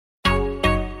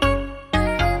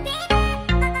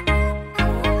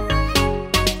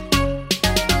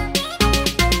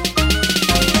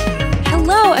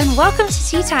Welcome to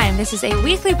Tea Time. This is a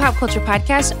weekly pop culture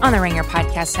podcast on the Ringer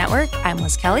Podcast Network. I'm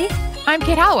Liz Kelly. I'm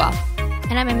Kate Hallowell.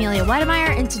 And I'm Amelia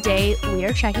Wedemeyer, and today we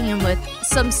are checking in with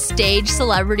some stage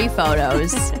celebrity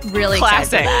photos. Really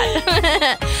Classic. excited for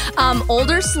that.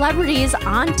 Older celebrities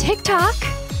on TikTok,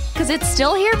 because it's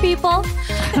still here, people.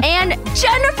 And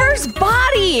Jennifer's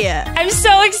body. I'm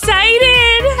so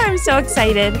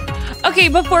excited. Okay,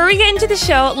 before we get into the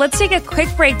show, let's take a quick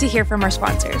break to hear from our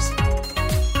sponsors.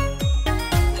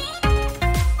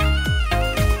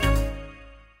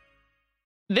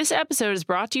 This episode is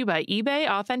brought to you by eBay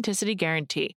Authenticity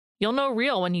Guarantee. You'll know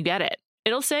real when you get it.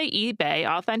 It'll say eBay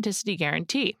Authenticity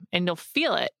Guarantee, and you'll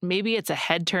feel it. Maybe it's a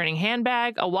head-turning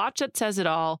handbag, a watch that says it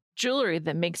all, jewelry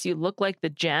that makes you look like the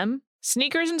gem,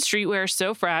 sneakers and streetwear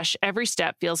so fresh, every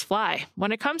step feels fly.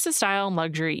 When it comes to style and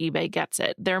luxury, eBay gets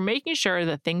it. They're making sure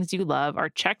the things you love are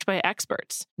checked by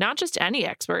experts. Not just any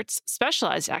experts,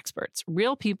 specialized experts,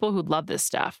 real people who love this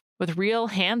stuff, with real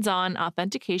hands-on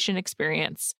authentication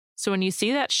experience. So when you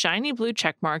see that shiny blue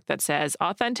checkmark that says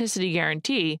Authenticity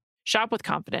Guarantee, shop with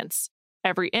confidence.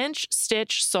 Every inch,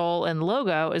 stitch, sole, and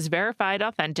logo is verified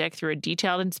authentic through a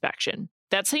detailed inspection.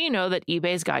 That's how you know that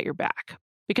eBay's got your back.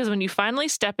 Because when you finally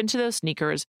step into those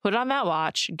sneakers, put on that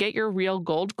watch, get your real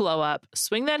gold glow up,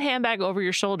 swing that handbag over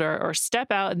your shoulder, or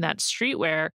step out in that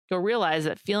streetwear, you'll realize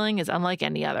that feeling is unlike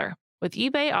any other. With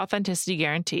eBay Authenticity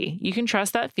Guarantee, you can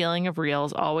trust that feeling of real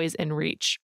is always in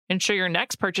reach. Ensure your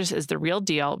next purchase is the real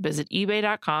deal. Visit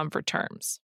ebay.com for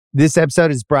terms. This episode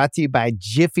is brought to you by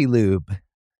Jiffy Lube.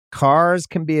 Cars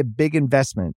can be a big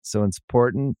investment, so it's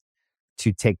important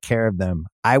to take care of them.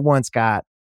 I once got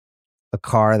a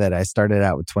car that I started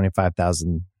out with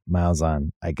 25,000 miles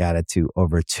on. I got it to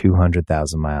over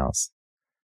 200,000 miles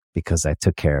because I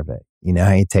took care of it. You know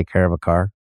how you take care of a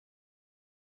car?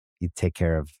 You take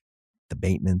care of the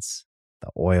maintenance, the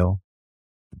oil,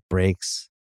 the brakes,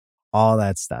 all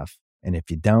that stuff. And if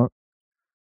you don't,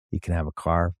 you can have a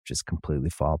car just completely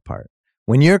fall apart.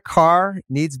 When your car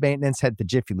needs maintenance, head to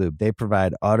Jiffy Lube. They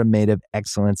provide automotive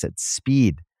excellence at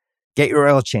speed. Get your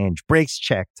oil change, brakes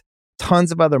checked,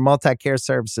 tons of other multi-care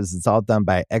services. It's all done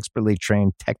by expertly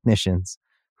trained technicians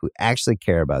who actually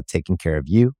care about taking care of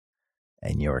you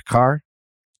and your car.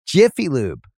 Jiffy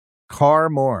Lube, car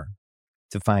more.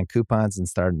 To find coupons and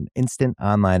start an instant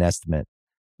online estimate,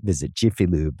 visit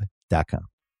jiffylube.com.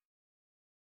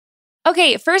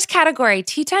 Okay, first category.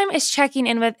 Tea Time is checking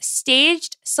in with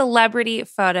staged celebrity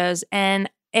photos. And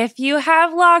if you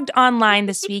have logged online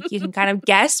this week, you can kind of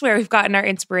guess where we've gotten our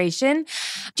inspiration.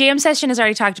 Jam Session has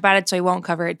already talked about it, so I won't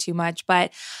cover it too much.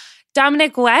 But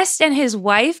Dominic West and his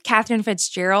wife, Catherine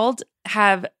Fitzgerald,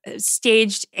 have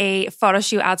staged a photo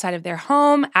shoot outside of their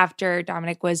home after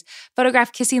Dominic was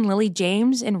photographed kissing Lily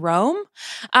James in Rome.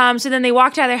 So then they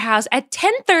walked out of their house at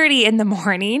 10:30 in the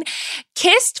morning,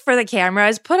 kissed for the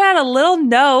cameras, put out a little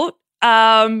note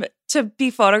to be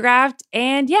photographed.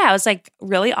 And yeah, it was like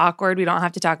really awkward. We don't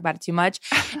have to talk about it too much.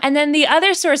 And then the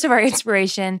other source of our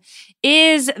inspiration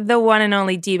is the one and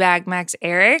only D-bag Max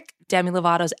Eric, Demi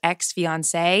Lovato's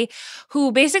ex-fiancé,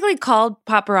 who basically called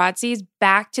paparazzis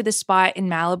back to the spot in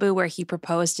Malibu where he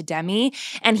proposed to Demi.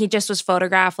 And he just was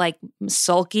photographed like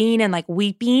sulking and like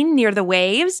weeping near the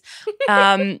waves.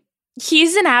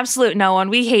 He's an absolute no one.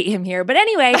 We hate him here. But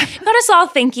anyway, got us all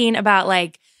thinking about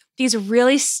like these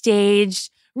really staged,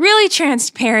 really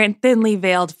transparent, thinly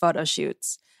veiled photo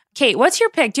shoots. Kate, what's your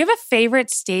pick? Do you have a favorite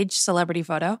staged celebrity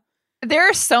photo? There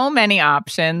are so many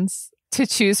options to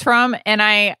choose from. And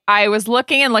I was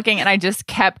looking and I just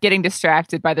kept getting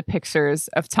distracted by the pictures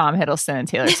of Tom Hiddleston and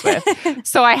Taylor Swift.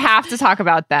 So I have to talk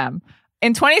about them.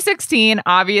 In 2016,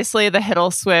 obviously the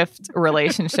Hiddle-Swift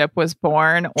relationship was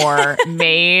born or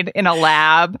made in a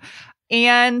lab.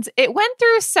 And it went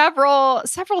through several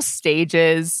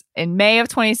stages. In May of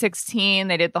 2016,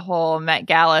 they did the whole Met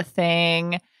Gala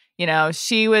thing. You know,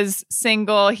 she was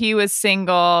single, he was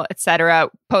single,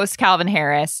 etc. Post Calvin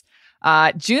Harris.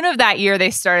 June of that year,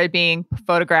 they started being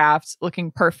photographed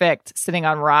looking perfect, sitting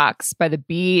on rocks by the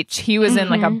beach. He was in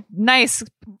like a nice,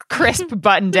 crisp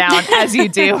button down, as you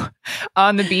do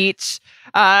on the beach.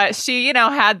 She, you know,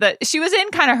 she was in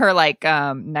kind of her like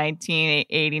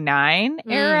 1989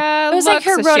 era. It was look. like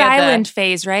her So Rhode she had Island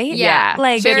phase, right? Yeah.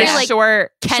 Like very like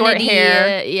short Kennedy,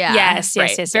 hair. Yeah. Yes.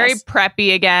 Very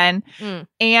preppy again.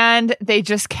 And they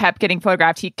just kept getting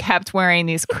photographed. He kept wearing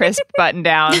these crisp button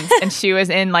downs and she was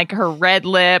in like her red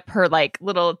lip, her like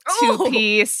little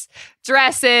two-piece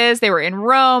dresses. They were in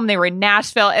Rome. They were in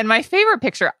Nashville. And my favorite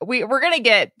picture, we're going to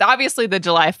get, obviously the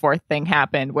July 4th thing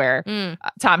happened where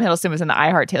Tom Hiddleston was in the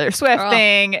I Heart Taylor Swift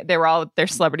thing. They were all with their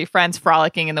celebrity friends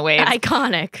frolicking in the waves.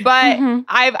 Iconic. But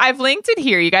I've linked it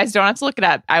here. You guys don't have to look it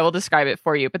up. I will describe it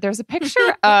for you. But there's a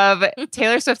picture of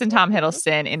Taylor Swift and Tom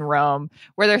Hiddleston in Rome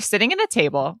where they're sitting at a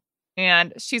table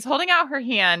and she's holding out her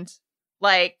hand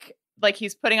like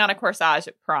he's putting on a corsage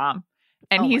at prom.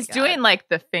 And he's doing like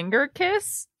the finger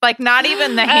kiss, like not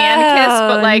even the hand kiss,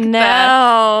 but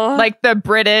like the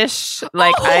British,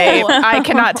 like I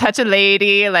cannot touch a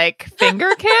lady, like finger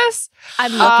kiss.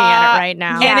 I'm looking at it right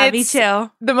now. Yeah, and me too.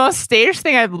 The most staged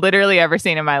thing I've literally ever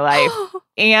seen in my life,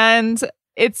 and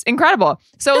it's incredible.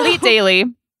 So Elite Daily,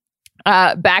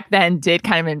 back then did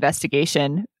kind of an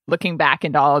investigation, looking back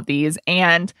into all of these,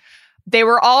 and they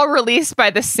were all released by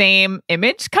the same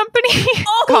image company.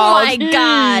 Oh called my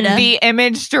God. The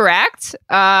Image Direct,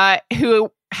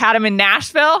 who had him in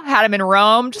Nashville, had him in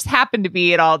Rome, just happened to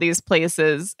be at all these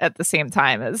places at the same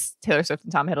time as Taylor Swift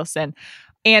and Tom Hiddleston.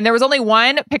 And there was only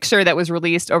one picture that was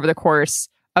released over the course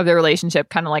of their relationship,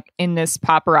 kind of like in this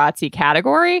paparazzi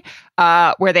category,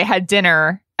 where they had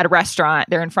dinner at a restaurant.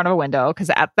 They're in front of a window because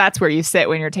that's where you sit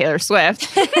when you're Taylor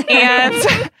Swift. And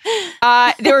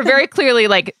they were very clearly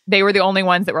like, they were the only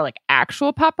ones that were like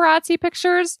actual paparazzi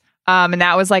pictures. And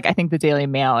that was like, I think the Daily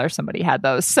Mail or somebody had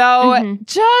those. So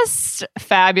just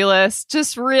fabulous,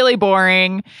 just really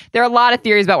boring. There are a lot of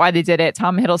theories about why they did it.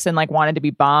 Tom Hiddleston like wanted to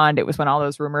be Bond. It was when all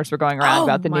those rumors were going around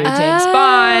about the new James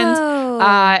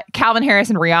Bond. Calvin Harris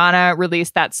and Rihanna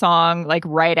released that song like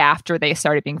right after they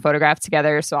started being photographed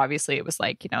together. So obviously it was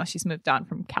like, she's moved on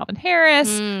from Calvin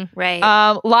Harris. Right.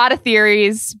 A lot of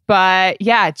theories, but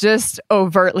yeah, just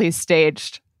overtly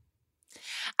staged.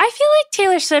 I feel like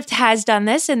Taylor Swift has done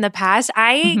this in the past.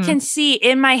 I can see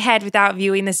in my head, without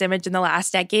viewing this image in the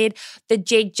last decade, the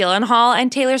Jake Gyllenhaal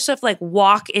and Taylor Swift like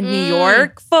walk in New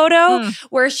York photo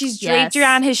where she's draped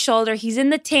around his shoulder. He's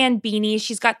in the tan beanie.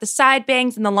 She's got the side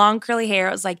bangs and the long curly hair.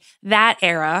 It was like that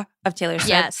era of Taylor Swift.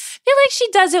 Yes. I feel like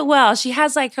she does it well. She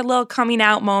has like her little coming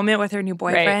out moment with her new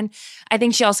boyfriend. Right. I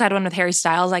think she also had one with Harry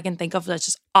Styles I can think of that's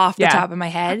just off the top of my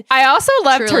head. I also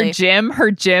loved her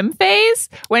gym phase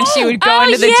when she would go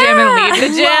into the gym and leave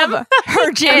the gym.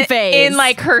 Her gym phase. In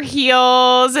like her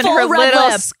heels and her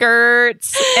little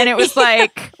skirts. And it was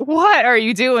like, what are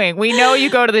you doing? We know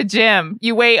you go to the gym.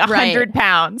 You weigh 100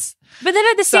 pounds. But then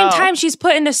at the same time, she's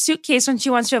put in a suitcase when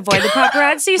she wants to avoid the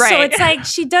paparazzi. Right. So it's like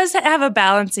she does have a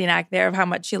balancing act there of how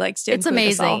much she likes to. It's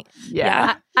amazing.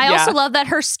 Yeah. I also love that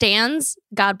her stans,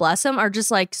 God bless them, are just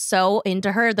like so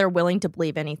into her. They're willing to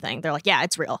believe anything. They're like, yeah,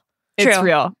 it's real. It's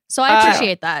real. So I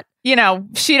appreciate that.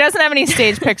 She doesn't have any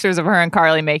stage pictures of her and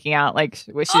Carly making out like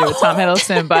she did with Tom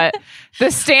Hiddleston, but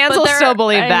the stans will still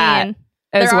believe that.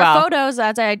 There are photos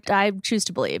that I choose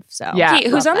to believe. So yeah, Kate,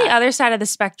 who's on the other side of the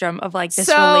spectrum of like this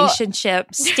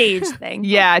relationship stage thing?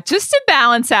 Yeah, just to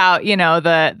balance out,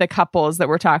 the couples that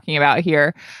we're talking about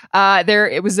here.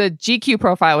 It was a GQ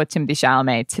profile with Timothée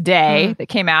Chalamet today that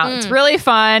came out. It's really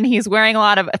fun. He's wearing a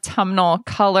lot of autumnal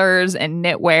colors and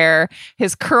knitwear.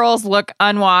 His curls look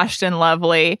unwashed and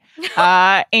lovely.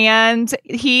 And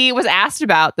he was asked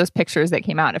about those pictures that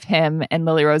came out of him and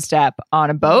Lily Rose Depp on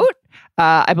a boat.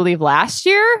 I believe last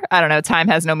year. I don't know. Time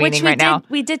has no meaning now.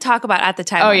 We did talk about at the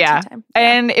time. Oh, yeah.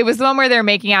 And it was the one where they're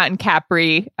making out in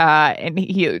Capri and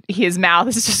his mouth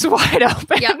is just wide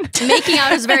open. Yep. Making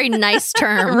out is a very nice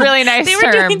term. Really nice term. They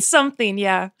were doing something,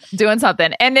 Doing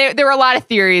something. And there were a lot of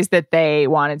theories that they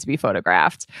wanted to be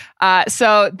photographed.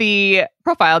 So the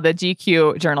profile, the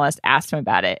GQ journalist asked him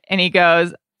about it. And he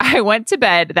goes, I went to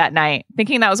bed that night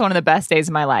thinking that was one of the best days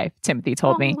of my life, Timothée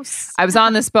told me. I was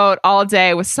on this boat all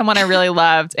day with someone I really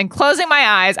loved, and closing my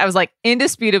eyes, I was like,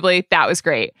 indisputably, that was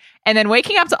great. And then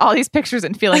waking up to all these pictures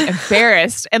and feeling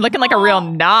embarrassed and looking like a real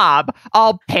knob,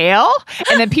 all pale.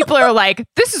 And then people are like,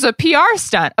 this is a PR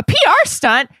stunt. A PR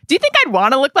stunt? Do you think I'd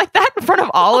want to look like that in front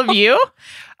of all of you?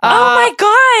 Oh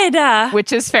my God.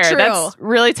 Which is fair. True. That's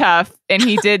really tough. And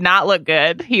he did not look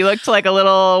good. He looked like a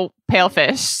little pale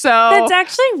fish. So that's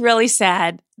actually really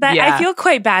sad. I feel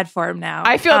quite bad for him now.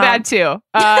 I feel bad too.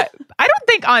 I don't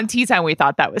think on Tea Time we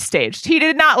thought that was staged. He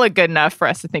did not look good enough for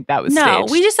us to think that was staged. No,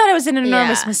 we just thought it was an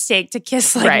enormous mistake to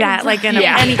kiss like that, like in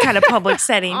any kind of public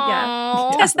setting.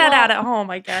 Yeah. Test that out at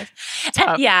home, I guess.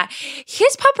 Yeah.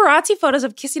 His paparazzi photos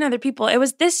of kissing other people, it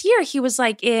was this year. He was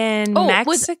like in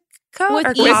Mexico.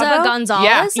 With Isa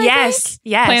Gonzalez, Yes.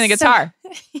 Playing the guitar.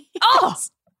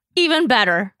 Even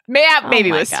better. Maybe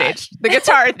it was staged. The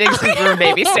guitar things were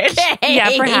maybe staged.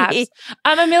 Yeah, perhaps.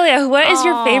 Amelia, what is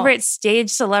your favorite stage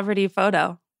celebrity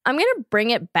photo? I'm going to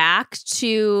bring it back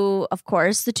to, of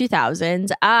course, the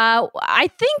 2000s. I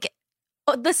think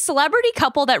the celebrity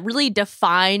couple that really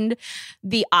defined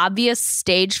the obvious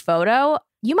stage photo,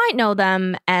 you might know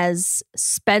them as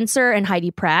Spencer and Heidi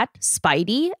Pratt,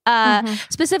 Spidey.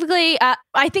 Specifically,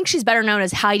 I think she's better known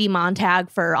as Heidi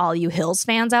Montag for all you Hills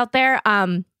fans out there.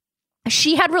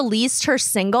 She had released her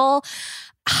single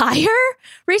Higher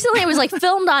recently. It was like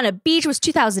filmed on a beach. It was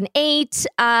 2008.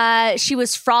 She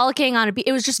was frolicking on a beach.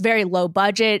 It was just very low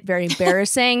budget, very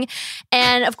embarrassing.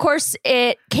 And of course,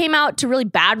 it came out to really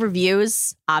bad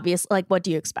reviews. Obviously, like, what do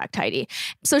you expect, Heidi?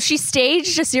 So she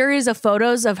staged a series of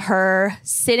photos of her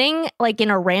sitting like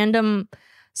in a random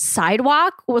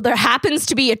sidewalk where there happens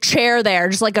to be a chair there,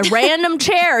 just like a random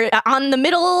chair on the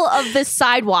middle of this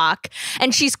sidewalk,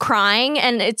 and she's crying,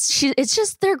 and it's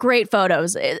just, they're great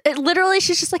photos. It literally,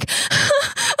 she's just like,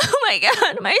 oh my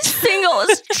god, my single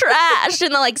is trash,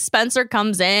 and then like Spencer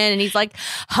comes in and he's like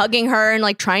hugging her and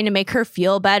like trying to make her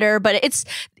feel better, but it's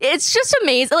just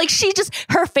amazing. Like,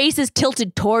 her face is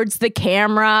tilted towards the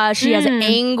camera, she has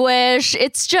anguish.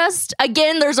 It's just,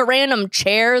 again, there's a random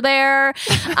chair there.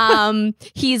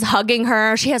 He's hugging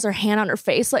her. She has her hand on her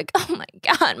face like, oh my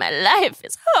God, my life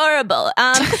is horrible.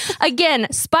 Again,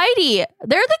 Spidey,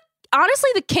 they're honestly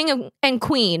the king and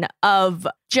queen of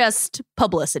just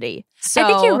publicity. So, I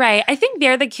think you're right. I think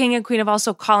they're the king and queen of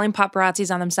also calling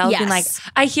paparazzis on themselves. Being like,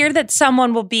 I hear that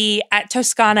someone will be at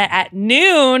Toscana at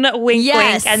noon, wink,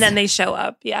 wink, and then they show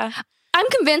up. Yeah. I'm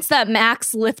convinced that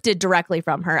Max lifted directly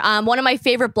from her. One of my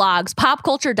favorite blogs, Pop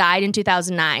Culture Died in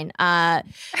 2009.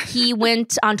 He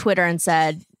went on Twitter and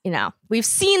said, we've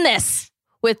seen this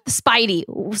with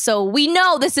Spidey, so we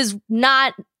know this is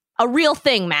not a real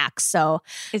thing, Max. So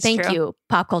thank you,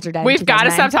 Pop Culture Died. We've got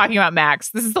to stop talking about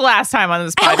Max. This is the last time on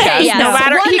this podcast. Yes. No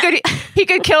matter, he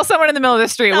could kill someone in the middle of the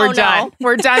street. We're done.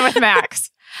 We're done with Max.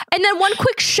 And then one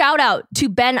quick shout out to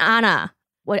Ben Anna.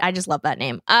 I just love that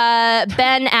name.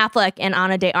 Ben Affleck and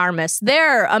Ana de Armas.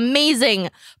 Their amazing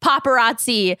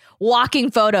paparazzi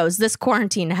walking photos this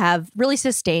quarantine have really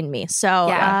sustained me. So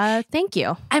thank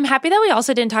you. I'm happy that we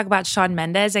also didn't talk about Shawn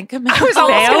Mendes and Camila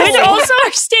Cabello, which also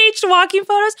are staged walking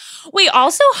photos. Wait,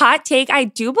 also hot take. I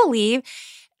do believe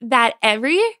that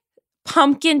every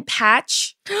pumpkin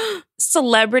patch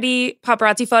celebrity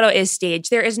paparazzi photo is staged.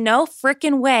 There is no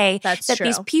freaking way that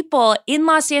these people in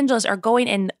Los Angeles are going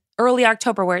in early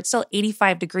October, where it's still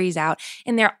 85 degrees out,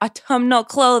 in their autumnal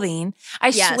clothing. I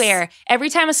swear,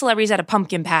 every time a celebrity's at a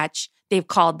pumpkin patch, they've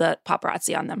called the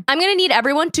paparazzi on them. I'm going to need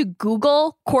everyone to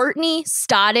Google Courtney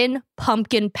Stodden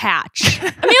pumpkin patch.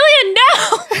 Amelia,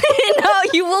 no! No,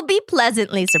 you will be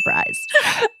pleasantly surprised.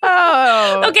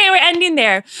 Oh. Okay, we're ending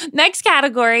there. Next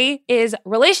category is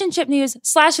relationship news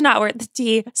 / not worth the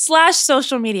tea /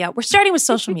 social media. We're starting with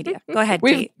social media. Go ahead,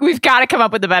 Kate. We've got to come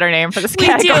up with a better name for this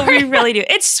category. We really do.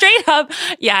 It's straight up,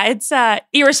 it's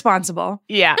irresponsible.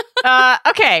 Yeah.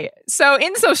 Okay, so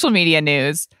in social media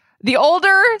news, the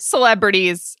older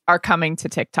celebrities are coming to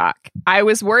TikTok. I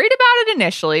was worried about it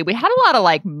initially. We had a lot of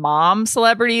like mom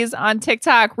celebrities on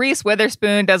TikTok. Reese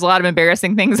Witherspoon does a lot of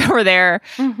embarrassing things over there.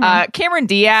 Cameron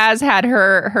Diaz had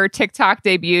her TikTok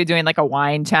debut doing like a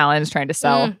wine challenge, trying to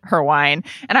sell her wine.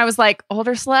 And I was like,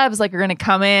 older celebs like are going to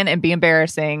come in and be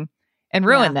embarrassing and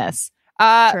ruin this.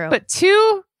 But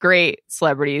two great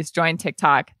celebrities joined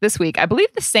TikTok this week, I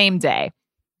believe the same day.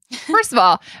 First of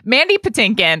all, Mandy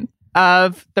Patinkin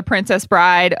of The Princess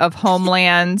Bride, of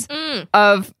Homeland,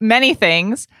 of many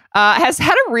things, has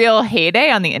had a real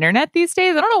heyday on the internet these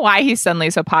days. I don't know why he's suddenly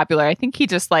so popular. I think he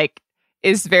just like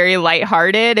is very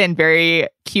lighthearted and very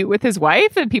cute with his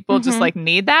wife, and people just like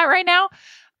need that right now.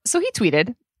 So he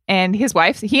tweeted, and he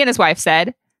and his wife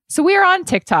said, "So we are on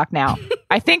TikTok now.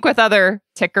 I think with other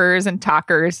tickers and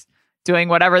talkers doing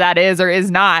whatever that is or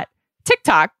is not.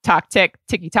 TikTok,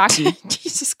 ticky-tocky.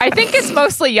 Jesus Christ. I think it's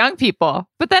mostly young people,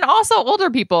 but then also older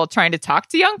people trying to talk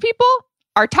to young people.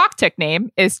 Our TokTik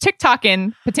name is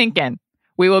TikTokin' Patinkin.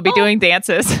 We will be doing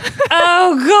dances."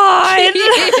 Oh,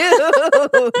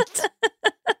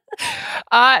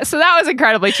 God. So that was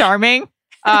incredibly charming.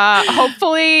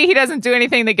 Hopefully he doesn't do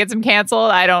anything that gets him canceled.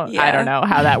 I don't know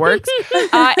how that works.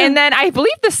 And then I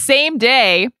believe the same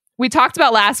day we talked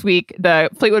about last week, the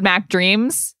Fleetwood Mac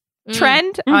Dreams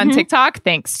trend on TikTok,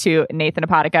 thanks to Nathan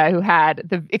Apotica, who had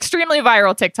the extremely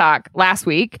viral TikTok last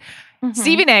week.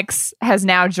 Stevie Nicks has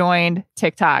now joined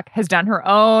TikTok, has done her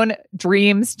own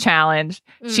Dreams challenge.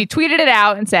 She tweeted it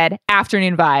out and said,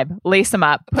 "Afternoon vibe, lace them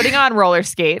up, putting on roller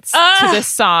skates to this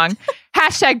song.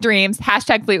 #Dreams,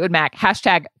 #Fleetwood Mac,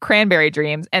 #Cranberry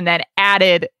Dreams," and then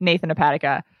added Nathan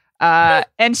Apotica.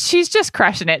 And she's just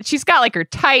crushing it. She's got like her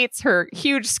tights, her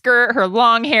huge skirt, her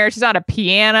long hair. She's on a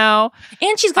piano.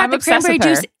 And she's got the cranberry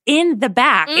juice in the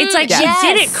back. It's like she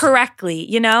did it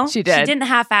correctly, you know? She did. She didn't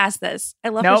half-ass this. I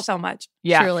love her so much.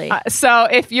 Yeah. Truly. So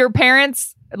if your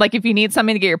parents, like if you need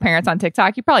something to get your parents on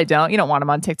TikTok, you probably don't. You don't want them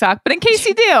on TikTok. But in case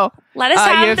you do, let us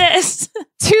have this.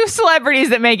 2 celebrities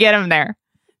that may get them there.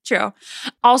 True.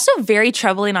 Also very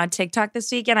troubling on TikTok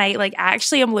this week, and I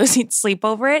actually am losing sleep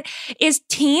over it, is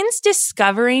teens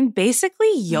discovering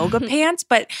basically yoga pants,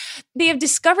 but they have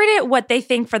discovered it what they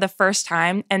think for the first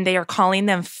time, and they are calling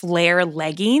them flare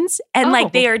leggings.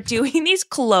 And they are doing these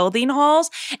clothing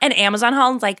hauls and Amazon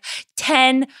hauls, like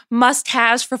 10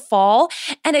 must-haves for fall.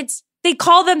 And they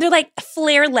call them, they're like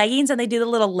flare leggings, and they do the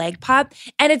little leg pop.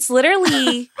 And it's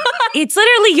literally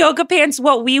yoga pants,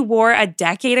 what we wore a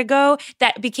decade ago,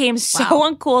 that became so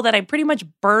uncool that I pretty much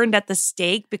burned at the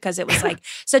stake because it was like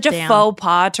such a faux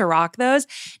pas to rock those.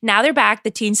 Now they're back. The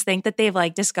teens think that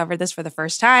they've discovered this for the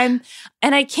first time.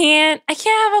 And I can't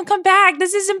have them come back.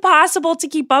 This is impossible to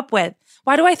keep up with.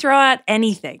 Why do I throw out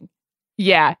anything?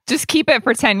 Yeah, just keep it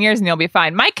for 10 years and you'll be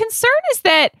fine. My concern is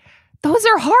that those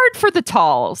are hard for the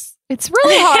talls. It's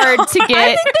really hard to get.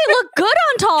 I think they look good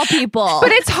on tall people.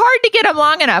 But it's hard to get them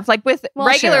long enough. Like with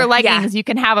regular leggings, you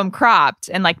can have them cropped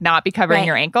and not be covering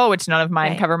your ankle, which none of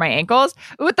mine cover my ankles.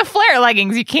 With the flare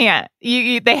leggings, you can't.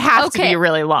 They have to be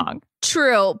really long.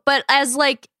 True. But as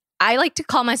I like to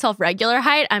call myself regular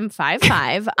height. I'm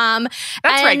 5'5".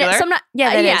 That's regular.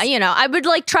 I would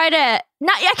try to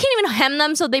I can't even hem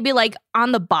them, so they'd be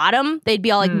on the bottom. They'd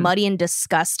be all muddy and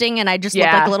disgusting, and I just look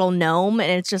like a little gnome. And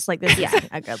it's just this isn't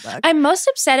a good look. I'm most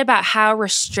upset about how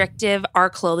restrictive our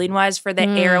clothing was for the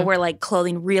era where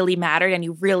clothing really mattered and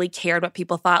you really cared what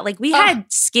people thought. We had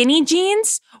skinny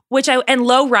jeans, and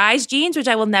low rise jeans, which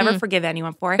I will never forgive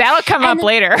anyone for. That'll come up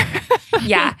later.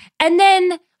 Yeah, and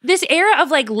then this era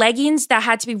of leggings that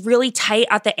had to be really tight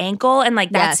at the ankle and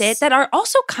that's it, that are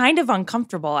also kind of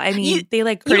uncomfortable. I mean,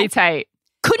 they pretty tight.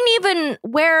 Couldn't even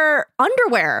wear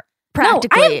underwear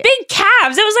practically. No, I have big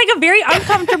calves. It was a very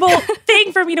uncomfortable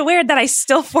thing for me to wear that I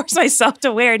still force myself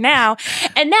to wear now.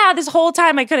 And now this whole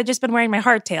time I could have just been wearing my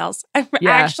hardtails. I'm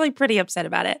actually pretty upset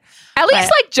about it. At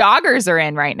least joggers are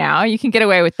in right now. You can get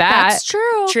away with that. That's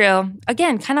true. True.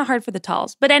 Again, kind of hard for the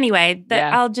talls. But anyway,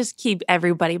 I'll just keep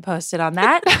everybody posted on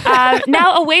that.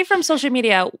 Now, away from social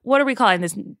media, what are we calling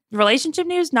this? Relationship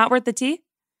news? Not worth the tea?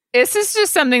 This is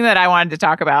just something that I wanted to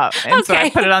talk about. And so I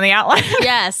put it on the outline.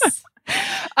 Yes.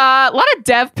 A lot of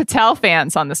Dev Patel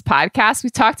fans on this podcast.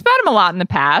 We've talked about him a lot in the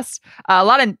past. A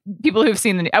lot of people who've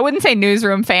seen I wouldn't say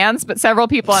newsroom fans, but several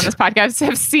people on this podcast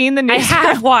have seen the newsroom. I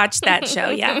have watched that show,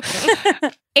 yeah.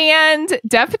 And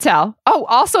Dev Patel. Oh,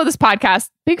 also this podcast,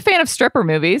 big fan of stripper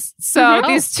movies. So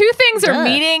these two things are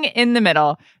meeting in the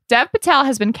middle. Dev Patel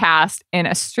has been cast in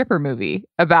a stripper movie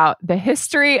about the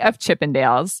history of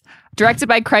Chippendales, directed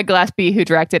by Craig Gillespie, who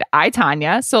directed I,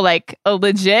 Tonya. So a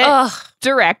legit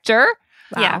director.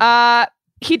 Wow. Yeah.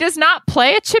 He does not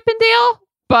play a Chippendale,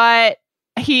 but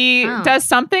he does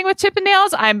something with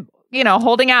Chippendales. I'm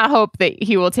holding out hope that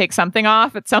he will take something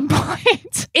off at some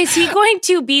point. Is he going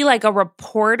to be a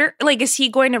reporter? Is he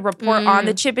going to report on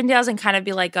the Chippendales and kind of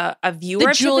be a viewer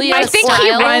of Julia Chippendales? I think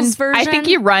he runs. I think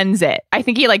he runs it. I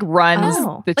think he runs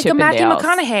the Chippendales. A Matthew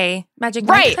McConaughey magic.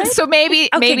 Right. So maybe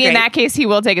in that case he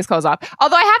will take his clothes off.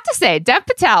 Although I have to say, Dev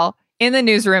Patel in the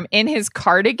newsroom in his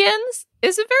cardigans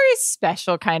is a very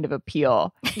special kind of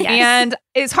appeal. Yes. And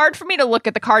it's hard for me to look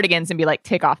at the cardigans and be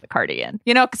take off the cardigan,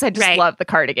 because I just love the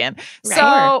cardigan. Right.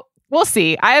 So we'll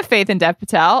see. I have faith in Dev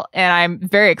Patel, and I'm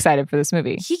very excited for this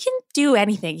movie. He can do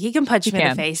anything. He can punch me in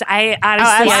the face. I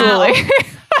honestly, absolutely.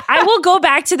 I will go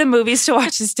back to the movies to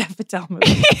watch this Dev Patel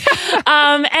movie.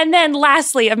 And then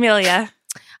lastly, Amelia.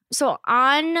 So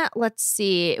let's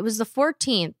see, it was the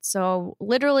 14th. So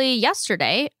literally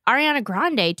yesterday, Ariana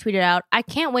Grande tweeted out, "I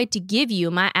can't wait to give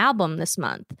you my album this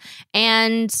month."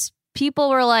 And people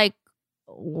were like,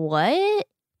 what?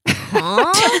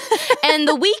 Huh? And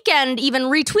The Weeknd even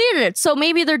retweeted it. So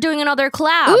maybe they're doing another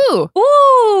collab.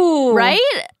 Ooh. Right?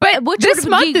 But this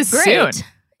month is soon.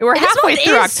 We're halfway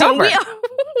through October.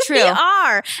 We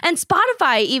are. And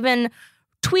Spotify even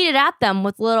tweeted at them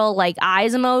with little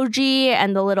eyes emoji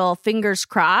and the little fingers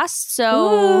crossed.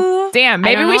 So damn,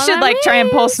 maybe we should try and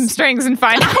pull some strings and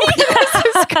find out when this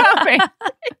is coming.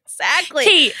 Exactly.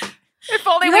 Kate, if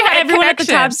only we had everyone at the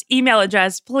top's email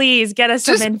address. Please get us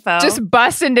some info. Just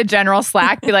bust into general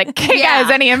Slack. Be like, "Hey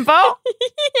guys, any info?"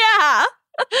 Yeah.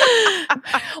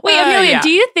 Wait, Amelia,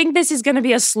 do you think this is going to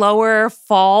be a slower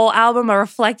fall album, a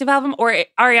reflective album, or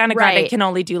Ariana Grande can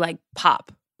only do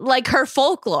pop? like her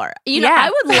folklore. You know, Yeah. I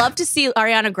would love to see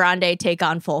Ariana Grande take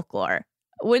on folklore.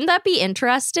 Wouldn't that be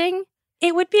interesting?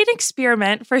 It would be an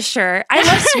experiment for sure. I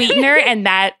love Sweetener and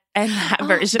that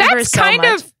version of her so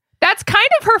much. That's kind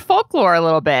of her folklore a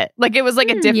little bit. Like it was like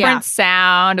a different Yeah.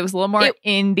 sound. It was a little more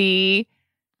indie,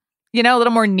 you know, a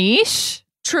little more niche.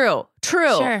 True.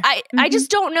 Sure. I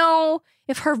just don't know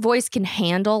if her voice can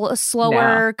handle a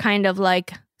slower kind of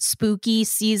like spooky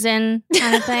season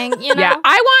kind of thing. You know? Yeah,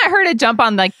 I want her to jump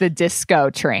on like the disco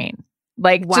train.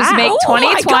 Like just Wow. make Oh my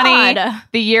 2020 God.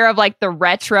 the year of like the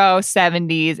retro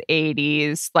 70s,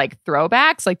 80s like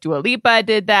throwbacks. Like Dua Lipa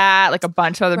did that. Like a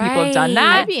bunch of other people have done Right.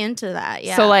 that. I'd be into that.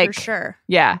 Yeah, So, like, for sure.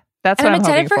 Yeah, that's And what I'm I'm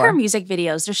excited hoping for for. her music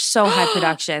videos. They're so high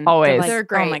production. Always. Like, They're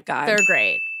great. Oh my God. They're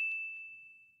great.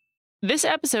 This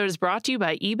episode is brought to you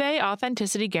by eBay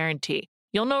Authenticity Guarantee.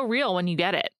 You'll know real when you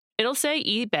get it. It'll say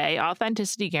eBay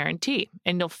Authenticity Guarantee,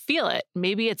 and you'll feel it.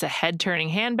 Maybe it's a head-turning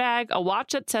handbag, a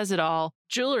watch that says it all,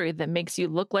 jewelry that makes you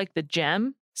look like the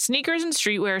gem. Sneakers and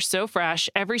streetwear so fresh,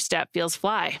 every step feels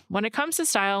fly. When it comes to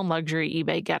style and luxury,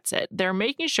 eBay gets it. They're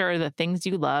making sure the things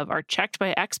you love are checked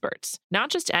by experts.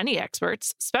 Not just any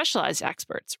experts, specialized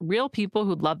experts, real people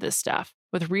who love this stuff,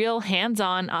 with real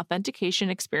hands-on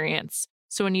authentication experience.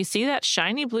 So when you see that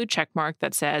shiny blue checkmark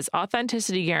that says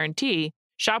Authenticity Guarantee,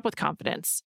 shop with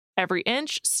confidence. Every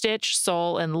inch, stitch,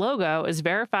 sole, and logo is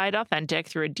verified authentic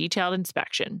through a detailed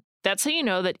inspection. That's how you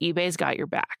know that eBay's got your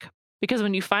back. Because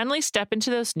when you finally step into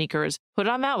those sneakers, put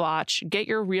on that watch, get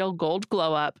your real gold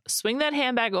glow up, swing that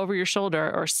handbag over your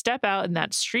shoulder, or step out in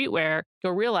that streetwear,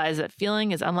 you'll realize that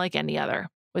feeling is unlike any other.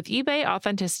 With eBay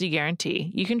Authenticity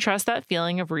Guarantee, you can trust that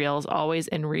feeling of real is always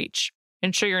in reach.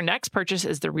 Ensure your next purchase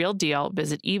is the real deal.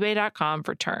 Visit ebay.com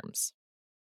for terms.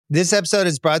 This episode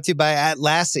is brought to you by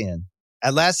Atlassian.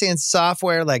 Atlassian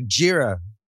software like Jira,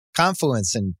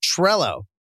 Confluence, and Trello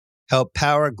help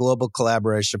power global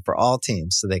collaboration for all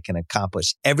teams so they can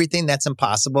accomplish everything that's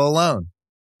impossible alone.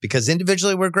 Because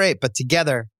individually we're great, but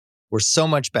together we're so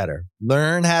much better.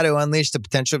 Learn how to unleash the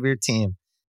potential of your team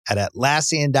at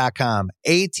Atlassian.com.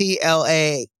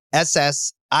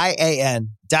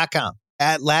 Atlassian.com.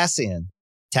 Atlassian.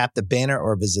 Tap the banner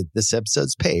or visit this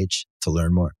episode's page to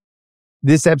learn more.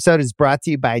 This episode is brought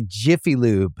to you by Jiffy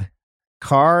Lube.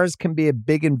 Cars can be a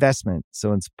big investment,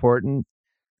 so it's important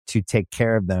to take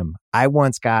care of them. I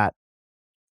once got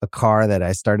a car that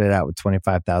I started out with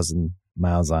 25,000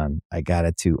 miles on. I got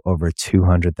it to over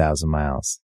 200,000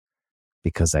 miles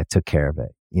because I took care of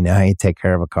it. You know how you take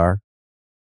care of a car?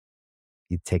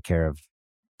 You take care of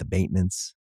the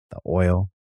maintenance, the oil,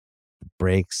 the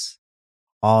brakes,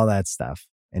 all that stuff.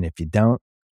 And if you don't,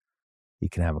 you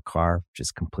can have a car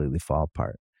just completely fall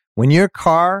apart. When your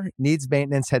car needs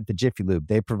maintenance, head to Jiffy Lube.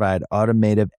 They provide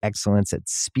automotive excellence at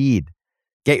speed.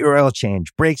 Get your oil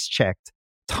change, brakes checked,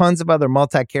 tons of other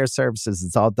multi-care services.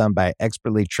 It's all done by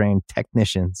expertly trained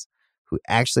technicians who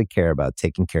actually care about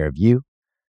taking care of you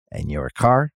and your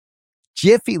car.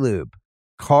 Jiffy Lube,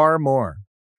 car more.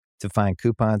 To find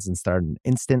coupons and start an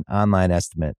instant online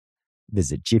estimate,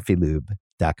 visit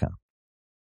jiffylube.com.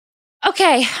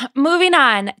 Okay, moving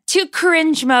on to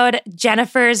cringe mode,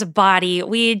 Jennifer's Body.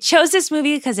 We chose this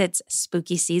movie because it's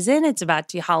spooky season. It's about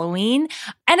to be Halloween.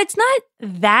 And it's not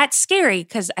that scary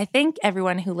because I think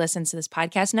everyone who listens to this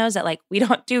podcast knows that like we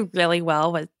don't do really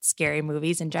well with scary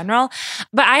movies in general.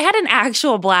 But I had an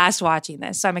actual blast watching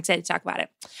this, so I'm excited to talk about it.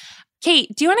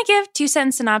 Kate, do you want to give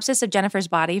 2-sentence synopsis of Jennifer's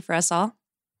Body for us all?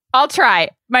 I'll try.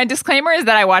 My disclaimer is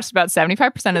that I watched about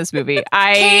 75% of this movie.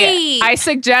 I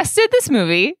suggested this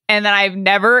movie and then I've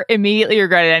never immediately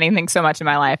regretted anything so much in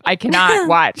my life. I cannot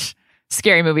watch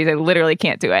scary movies. I literally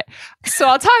can't do it. So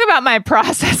I'll talk about my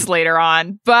process later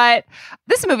on. But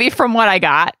this movie, from what I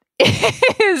got,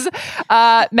 is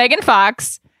Megan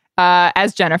Fox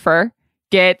as Jennifer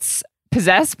gets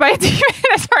possessed by a demon.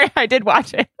 Sorry, I did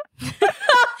watch it.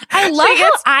 I love how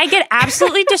I get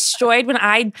absolutely destroyed when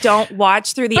I don't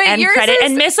watch through the But end yours credit is-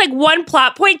 and miss like one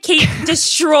plot point. Kate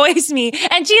destroys me.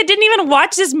 And she didn't even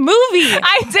watch this movie.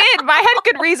 I did. I had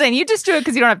good reason. You just do it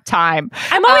because you don't have time.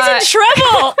 I'm always in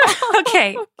trouble.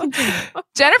 Okay.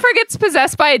 Jennifer gets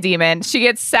possessed by a demon. She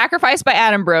gets sacrificed by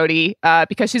Adam Brody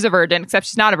because she's a virgin, except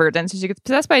she's not a virgin. So she gets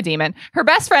possessed by a demon. Her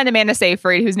best friend, Amanda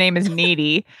Seyfried, whose name is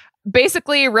Needy,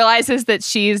 basically realizes that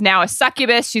she's now a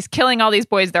succubus. She's killing all these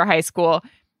boys at their high school.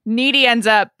 Needy ends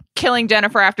up killing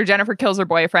Jennifer after Jennifer kills her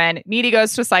boyfriend. Needy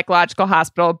goes to a psychological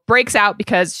hospital, breaks out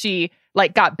because she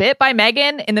like got bit by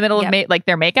Megan in the middle of like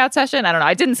their makeout session. I don't know.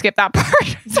 I didn't skip that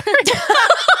part.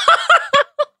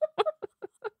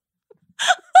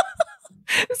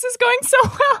 This is going so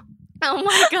well. Oh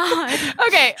my God.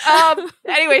 Okay.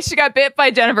 Anyway, she got bit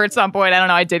by Jennifer at some point. I don't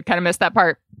know. I did kind of miss that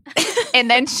part. And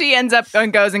then she ends up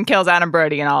and goes and kills Adam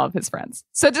Brody and all of his friends.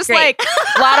 So just Great. like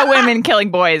a lot of women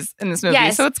killing boys in this movie.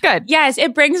 Yes. So it's good. Yes,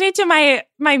 it brings me to my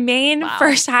main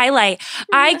first highlight.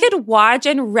 I could watch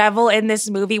and revel in this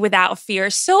movie without fear.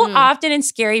 So often in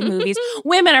scary movies,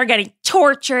 women are getting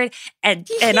tortured and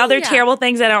other terrible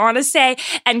things that I don't want to say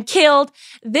and killed.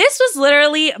 This was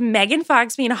literally Megan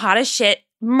Fox being hot as shit,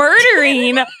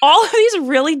 murdering all of these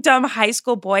really dumb high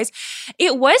school boys.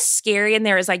 It was scary and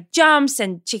there was like jumps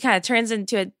and she kind of turns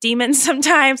into a demon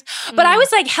sometimes. But I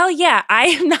was like, hell yeah, I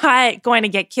am not going to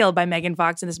get killed by Megan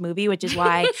Fox in this movie, which is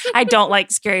why I don't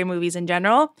like scary movies in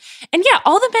general. And yeah,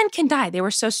 all the men can die. They were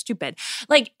so stupid.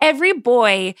 Like every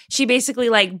boy, she basically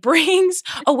like brings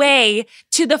away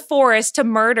to the forest to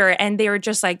murder. And they were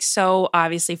just like so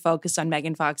obviously focused on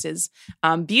Megan Fox's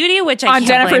beauty, which I On can't blame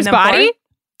Jennifer's them body? for.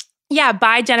 Yeah,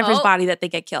 by Jennifer's body that they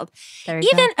get killed.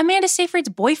 Even Amanda Seyfried's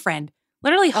boyfriend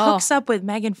literally hooks up with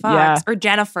Megan Fox, or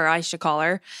Jennifer, I should call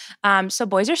her. So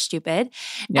boys are stupid.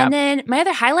 Yep. And then my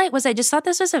other highlight was I just thought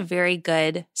this was a very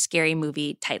good scary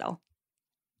movie title.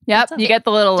 Yep. You get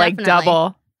the little like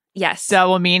Definitely.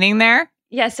 double meaning there.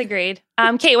 Yes, agreed.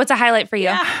 Kate, what's a highlight for you?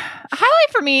 Yeah. A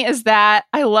highlight for me is that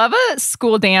I love a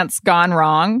school dance gone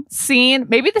wrong scene.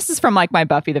 Maybe this is from like my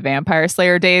Buffy the Vampire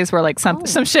Slayer days where like some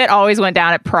shit always went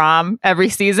down at prom every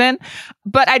season.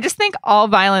 But I just think all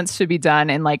violence should be done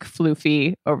in like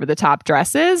floofy over the top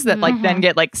dresses that like then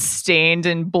get like stained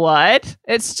in blood.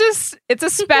 It's a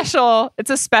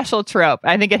special trope.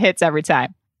 I think it hits every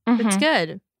time. It's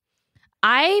good.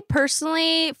 I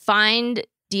personally find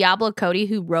Diablo Cody,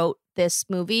 who wrote this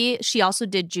movie, she also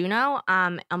did Juno,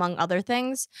 among other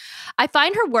things. I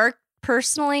find her work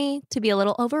personally to be a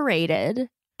little overrated,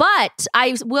 but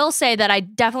I will say that I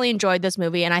definitely enjoyed this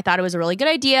movie and I thought it was a really good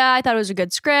idea. I thought it was a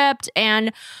good script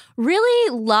and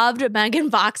really loved Megan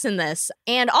Fox in this.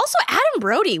 And also Adam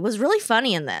Brody was really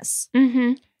funny in this.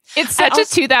 Mm-hmm. It's such a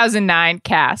 2009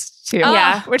 cast too.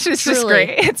 Yeah, which is just truly.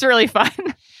 great. It's really fun.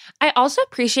 I also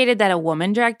appreciated that a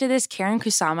woman directed this, Karen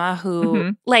Kusama,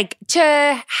 who, like, to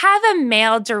have a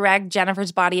male direct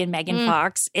Jennifer's Body and Megan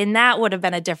Fox, in that would have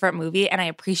been a different movie. And I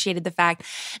appreciated the fact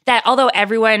that although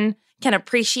everyone can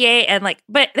appreciate and, like,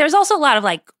 but there's also a lot of,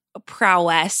 like,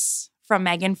 prowess from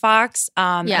Megan Fox.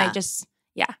 And I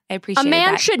appreciate A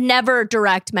man that. should never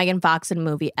direct Megan Fox in a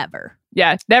movie ever.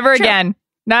 Yeah, never again.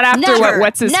 Not after Never.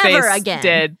 what's his Never face again.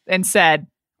 did and said.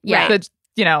 Yeah.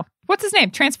 What's his name?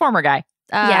 Transformer guy.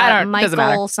 Yeah, doesn't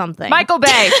matter. Michael something. Michael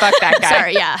Bay. Fuck that guy.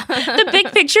 Sorry, yeah. The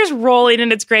big picture's rolling in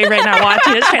its grave right now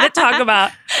watching us trying to talk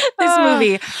about this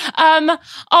movie.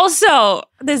 Also,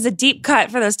 there's a deep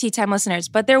cut for those Tea Time listeners,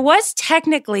 but there was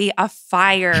technically a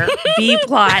fire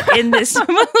B-plot in this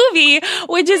movie,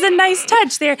 which is a nice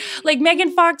touch. There, like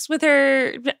Megan Fox with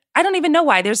her, I don't even know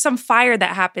why. There's some fire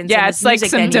that happens. Yeah, in it's this like music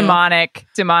some venue.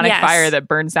 demonic Yes. fire that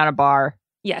burns down a bar.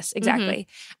 Yes, exactly.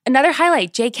 Another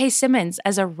highlight, J.K. Simmons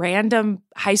as a random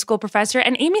high school professor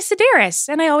and Amy Sedaris.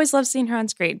 And I always love seeing her on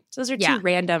screen. So those are two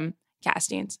random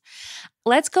castings.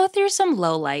 Let's go through some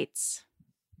lowlights.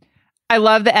 I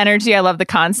love the energy. I love the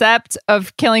concept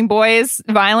of killing boys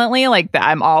violently. Like,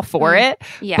 I'm all for it.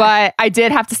 Yeah. But I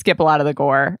did have to skip a lot of the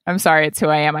gore. I'm sorry, it's who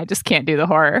I am. I just can't do the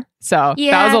horror. So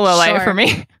that was a low light for me.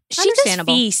 She just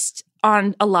Understandable. feast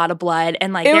on a lot of blood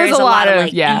and like It there's was a lot of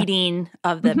like yeah. eating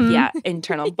of the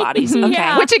internal bodies. Okay.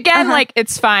 Yeah. Which again, like,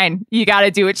 it's fine. You got to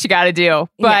do what you got to do.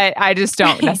 But I just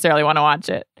don't necessarily want to watch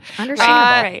it.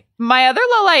 Understandable. Right. My other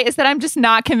low light is that I'm just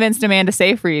not convinced Amanda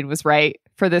Seyfried was right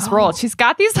for this role. She's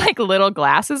got these like little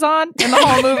glasses on in the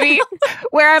whole movie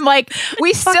where I'm like,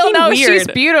 we still Fucking know weird. she's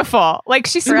beautiful. Like,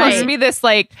 she's supposed to be this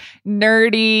like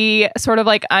nerdy, sort of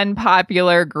like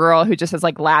unpopular girl who just has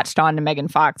like latched on to Megan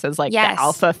Fox as like the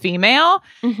alpha female.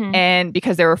 And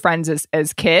because they were friends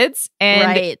as kids.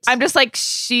 And I'm just like,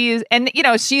 she's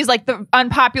like the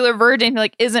unpopular virgin who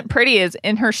like isn't pretty, is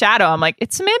in her shadow. I'm like,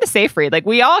 it's Amanda Seyfried. Like,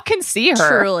 we all can see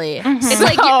her. Truly. It's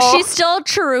like she's still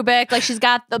cherubic. Like, she's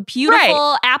got the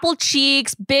beautiful apple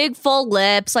cheeks, big full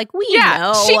lips. Like, we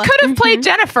know. She could have played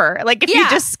Jennifer. Like, if you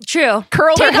just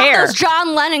curled Take her hair. off those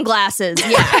John Lennon glasses.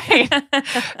 Yeah.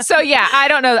 So, yeah, I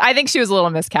don't know. I think she was a little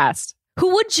miscast.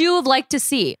 Who would you have liked to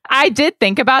see? I did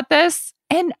think about this.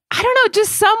 And I don't know,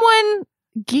 just someone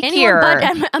geekier.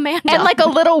 Anyone but Amanda. And like a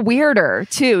little weirder,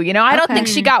 too. You know, I don't think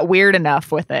she got weird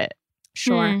enough with it.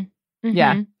 Sure.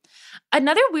 Yeah.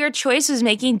 Another weird choice was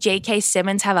making J.K.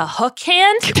 Simmons have a hook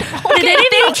hand. Did Okay,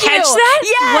 anyone thank catch you. that?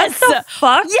 Yes. What the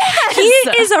fuck? Yes.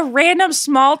 He is a random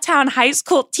small town high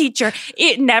school teacher.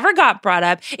 It never got brought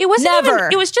up. It wasn't Never.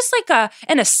 even, it was just like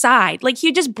an aside. Like,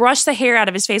 he just brushed the hair out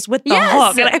of his face with the Yes.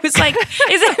 hook. And I was like,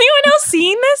 is anyone else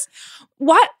seeing this?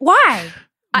 What? Why?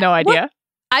 No idea.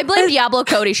 I blame Diablo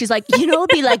Cody. She's like, it'd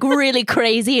be like really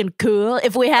crazy and cool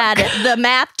if we had the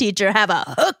math teacher have a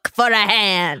hook for a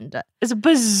hand. It's a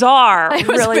bizarre, It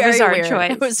was really very bizarre weird.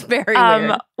 choice. It was very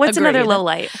weird. What's another Agreed. low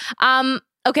light?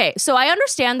 Okay, so I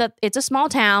understand that it's a small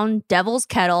town, Devil's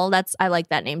Kettle. I like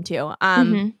that name too.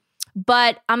 Mhm.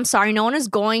 But I'm sorry, no one is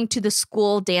going to the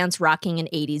school dance rocking an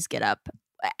 80s get up.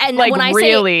 And Like when I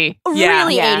really, say yeah.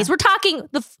 really Yeah. 80s, we're talking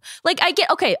I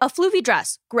get, okay, a floofy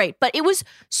dress, great. But it was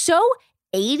so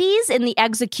 80s in the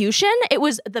execution. It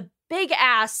was the big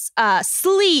ass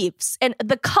sleeves, and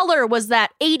the color was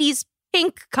that 80s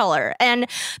pink color, and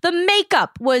the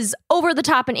makeup was over the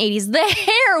top in 80s. The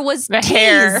hair was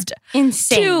teased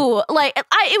Insane. too. Like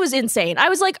it was insane. I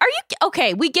was like, are you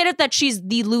okay? We get it that she's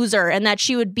the loser and that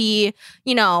she would be,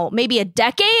 maybe a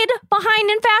decade behind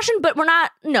in fashion, but we're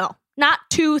not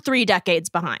 2-3 decades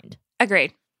behind.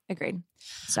 Agreed.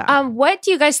 So What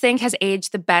do you guys think has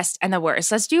aged the best and the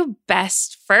worst? Let's do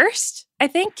best first. I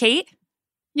think, Kate.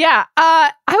 Yeah.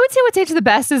 I would say what's aged the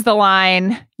best is the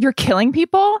line, "You're killing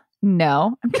people."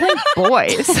 No, I'm killing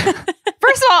boys. First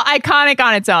of all, iconic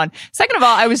on its own. Second of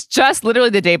all, I was just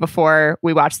literally the day before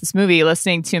we watched this movie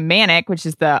listening to Manic, which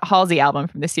is the Halsey album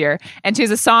from this year. And she has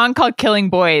a song called "Killing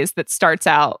Boys" that starts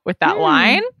out with that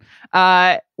line,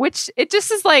 which it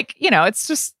just is like, it's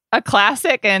just a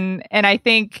classic. And I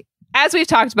think, as we've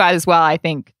talked about as well, I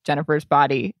think Jennifer's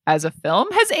Body as a film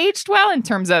has aged well in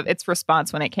terms of its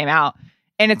response when it came out.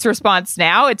 And its response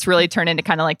now, it's really turned into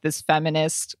kind of like this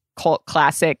feminist cult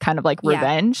classic kind of like Yeah.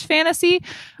 revenge fantasy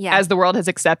Yeah. as the world has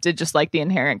accepted just like the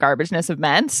inherent garbageness of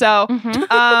men. So Mhm.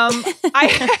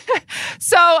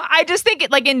 I just think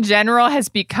it like in general has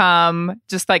become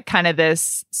just like kind of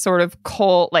this sort of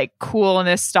cult, like cool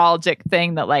nostalgic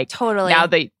thing that like Totally. now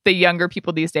the younger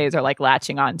people these days are like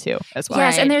latching onto as well.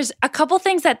 Yes, Right. and there's a couple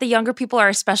things that the younger people are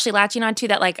especially latching onto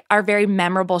that like are very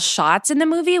memorable shots in the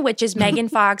movie, which is Megan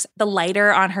Fox, the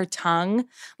lighter on her tongue.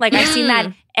 Like I've seen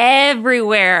that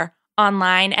everywhere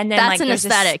online. And then that's like an there's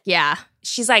this- aesthetic. Yeah.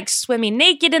 she's like swimming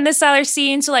naked in this other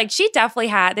scene. So like she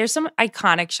definitely there's some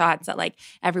iconic shots that like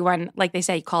everyone, like they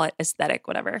say, call it aesthetic,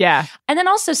 whatever. Yeah. And then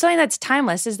also something that's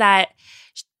timeless is that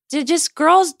just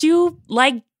girls do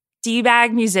like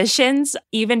D-bag musicians,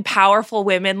 even powerful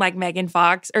women like Megan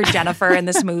Fox or Jennifer in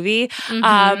this movie.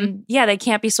 Mhm. Yeah, they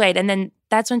can't be swayed. And then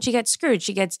that's when she gets screwed.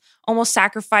 She gets almost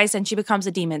sacrificed and she becomes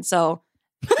a demon. So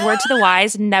word to the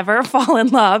wise, never fall in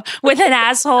love with an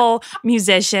asshole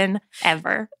musician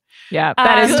ever. Yeah.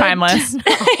 That is Good. timeless.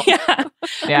 Yeah.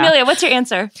 Yeah. Amelia, what's your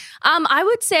answer? I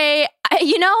would say,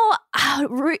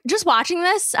 just watching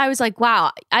this, I was like,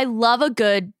 wow, I love a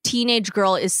good teenage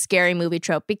girl is scary movie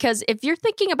trope, because if you're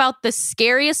thinking about the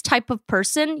scariest type of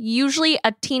person, usually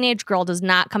a teenage girl does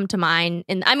not come to mind.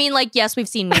 And I mean, like, yes, we've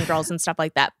seen Mean Girls and stuff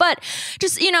like that, but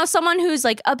just, someone who's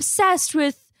like obsessed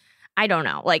with, I don't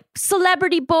know, like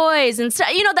celebrity boys and stuff,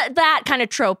 that kind of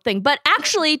trope thing. But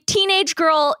actually, teenage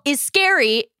girl is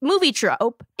scary movie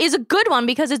trope is a good one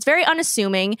because it's very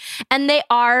unassuming and they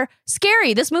are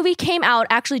scary. This movie came out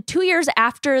actually 2 years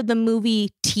after the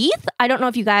movie Teeth. I don't know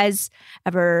if you guys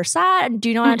ever saw it. Do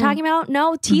you know what I'm talking about?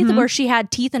 No, Teeth, where she had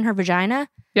teeth in her vagina.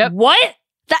 Yep. What?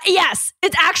 Yes,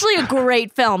 it's actually a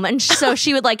great film. And so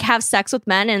she would like have sex with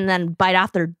men and then bite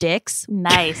off their dicks.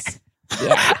 Nice.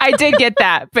 I did get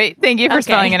that, but thank you for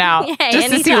spelling it out. Hey, just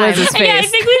to see anytime. Liz's face. Yeah, I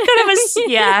think we could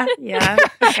have. Yeah.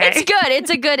 Okay. It's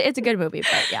good. It's a good movie,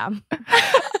 but yeah.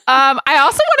 I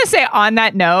also want to say on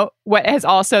that note,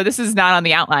 this is not on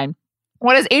the outline.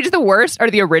 What has aged the worst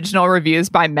are the original reviews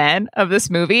by men of this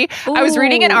movie. I was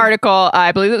reading an Ooh. article,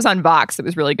 I believe it was on Vox, that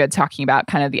was really good, talking about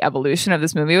kind of the evolution of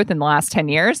this movie within the last 10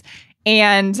 years.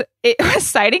 And it was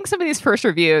citing some of these first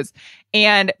reviews,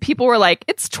 and people were like,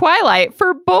 it's Twilight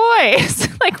for boys.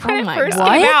 Like when Oh it my first God.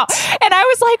 came out. And I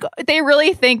was like, they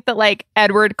really think that like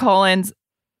Edward Cullen's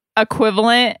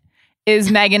equivalent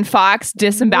is Megan Fox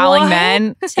disemboweling What?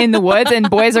 men in the woods, and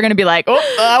boys are going to be like,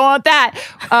 oh, I want that.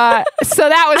 So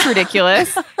that was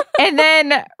ridiculous. And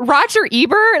then Roger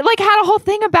Ebert like had a whole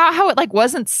thing about how it like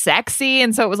wasn't sexy,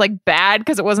 and so it was like bad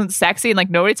because it wasn't sexy, and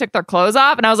like nobody took their clothes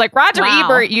off. And I was like, Roger Wow.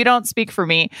 Ebert, you don't speak for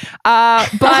me. But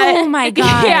Oh my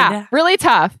God. yeah, really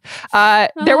tough.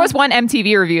 There was one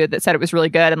MTV review that said it was really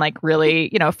good and like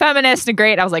really, feminist and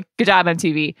great. I was like, good job,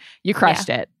 MTV. You crushed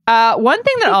it. One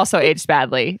thing that also aged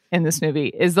badly in this movie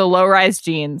is the low-rise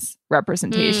jeans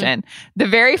representation. The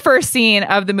very first scene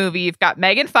of the movie, you've got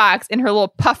Megan Fox in her little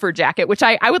puffer jacket, which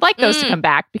I would like those to come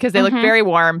back because they look very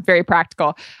warm, very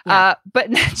practical.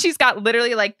 But she's got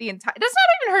literally like the entire, that's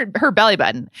not even her belly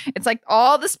button. It's like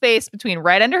all the space between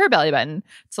right under her belly button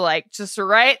to like just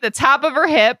right the top of her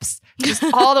hips, just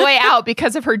all the way out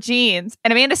because of her jeans.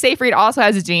 And Amanda Seyfried also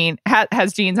has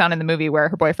has jeans on in the movie where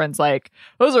her boyfriend's like,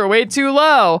 those are way too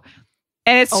low.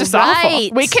 And it's just awful.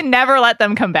 We can never let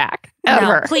them come back.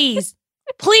 Ever. No, please.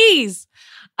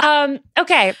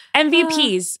 Okay,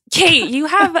 MVPs. Kate, you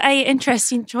have an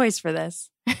interesting choice for this.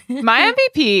 My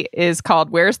MVP is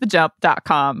called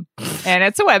where'sthejump.com. And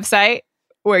it's a website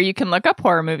where you can look up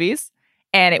horror movies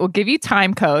and it will give you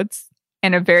time codes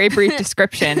and a very brief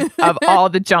description of all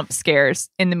the jump scares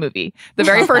in the movie. The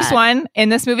very first one in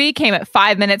this movie came at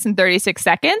 5 minutes and 36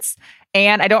 seconds.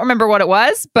 And I don't remember what it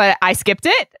was, but I skipped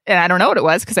it. And I don't know what it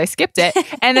was because I skipped it.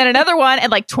 And then another one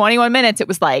at like 21 minutes, it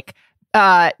was like,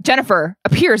 Jennifer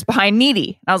appears behind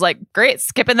Needy. And I was like, great,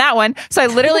 skipping that one. So I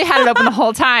literally had it open the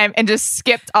whole time and just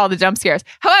skipped all the jump scares.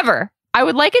 However, I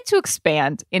would like it to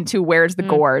expand into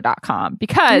where'sthegore.com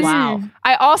because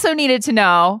I also needed to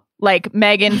know like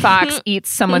Megan Fox eats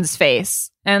someone's face.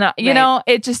 And, you know,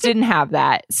 it just didn't have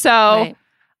that. So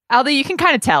although you can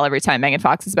kind of tell every time Megan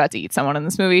Fox is about to eat someone in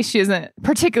this movie, she isn't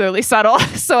particularly subtle.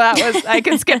 So I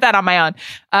can skip that on my own.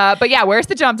 But yeah,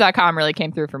 where'sthejump.com really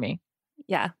came through for me.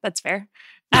 Yeah, that's fair.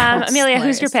 Amelia,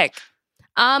 who's your pick?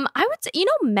 I would say,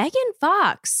 Megan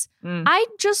Fox. I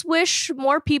just wish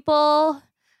more people.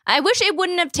 I wish it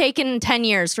wouldn't have taken 10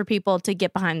 years for people to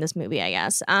get behind this movie, I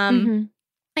guess. I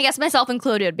guess myself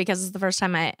included, because it's the first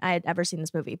time I had ever seen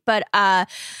this movie. But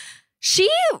she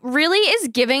really is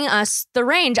giving us the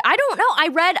range. I don't know.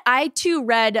 I too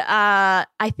read, I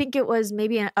think it was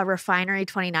maybe a Refinery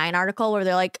 29 article where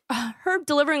they're like, her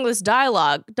delivering this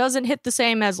dialogue doesn't hit the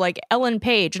same as like Ellen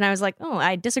Page. And I was like, oh,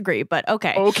 I disagree, but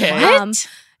okay. What?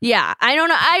 Yeah, I don't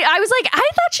know. I was like, I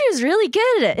thought she was really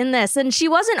good in this. And she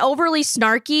wasn't overly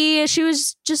snarky. She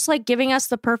was just like giving us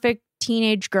the perfect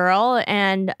teenage girl,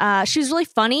 and she was really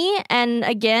funny. And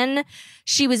again,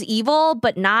 she was evil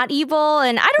but not evil,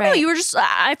 and I don't know,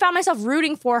 I found myself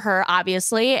rooting for her,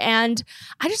 obviously, and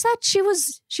I just thought she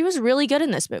was really good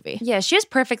in this movie. Yeah, she was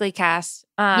perfectly cast.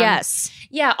 Yes.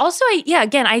 Yeah. Also,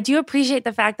 again, I do appreciate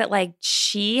the fact that like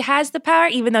she has the power,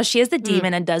 even though she is the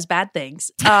demon and does bad things.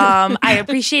 I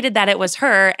appreciated that it was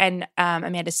her and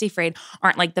Amanda Seyfried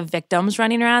aren't like the victims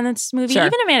running around in this movie. Sure.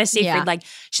 Even Amanda Seyfried, like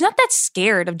she's not that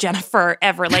scared of Jennifer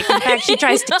ever. Like in fact, she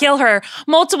tries to kill her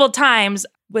multiple times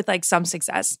with like some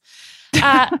success.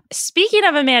 Speaking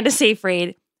of Amanda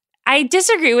Seyfried, I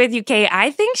disagree with you, Kate. I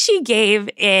think she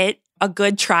gave it a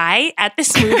good try at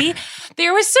this movie.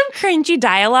 There was some cringy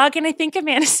dialogue, and I think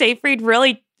Amanda Seyfried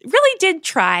really did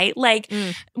try. Like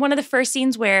one of the first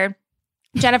scenes where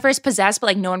Jennifer's possessed, but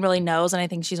like no one really knows, and I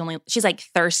think she's like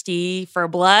thirsty for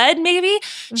blood, maybe.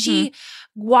 She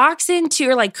walks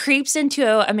into or like creeps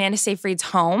into Amanda Seyfried's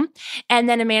home, and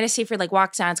then Amanda Seyfried like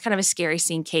walks down. It's kind of a scary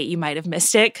scene, Kate. You might have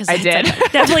missed it because I did.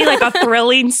 Definitely like a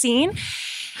thrilling scene.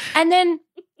 And then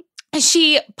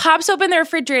she pops open the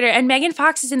refrigerator and Megan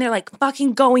Fox is in there like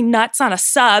fucking going nuts on a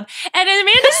sub. And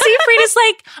Amanda Seyfried is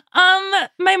like,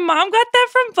 my mom got that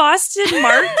from Boston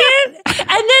Market. And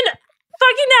then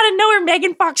fucking out of nowhere,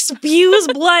 Megan Fox spews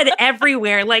blood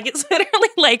everywhere. Like it's literally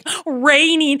like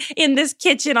raining in this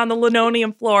kitchen on the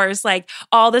linoleum floors, like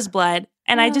all this blood.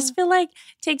 And I just feel like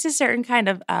it takes a certain kind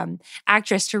of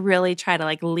actress to really try to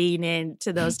like lean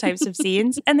into those types of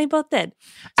scenes. And they both did.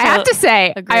 So, I have to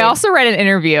say, agreed. I also read an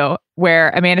interview where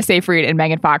Amanda Seyfried and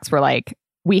Megan Fox were like,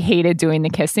 we hated doing the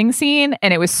kissing scene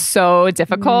and it was so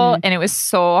difficult and it was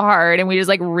so hard and we just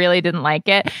like really didn't like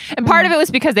it. And part of it was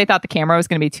because they thought the camera was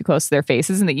going to be too close to their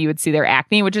faces and that you would see their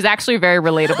acne, which is actually a very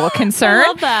relatable concern. I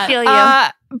love that. Feel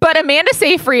you. But Amanda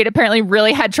Seyfried apparently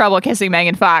really had trouble kissing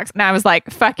Megan Fox. And I was like,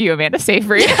 fuck you, Amanda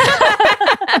Seyfried.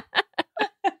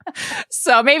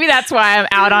 So maybe that's why I'm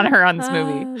out on her on this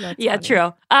movie. Yeah, funny.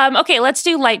 true. Okay, let's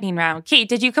do lightning round. Kate,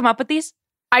 did you come up with these?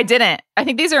 I didn't. I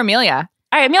think these are Amelia.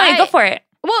 All right, Amelia, go for it.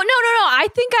 Well, no. I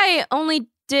think I only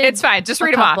did. It's fine. Just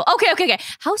read them off. Okay.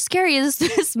 How scary is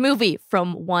this movie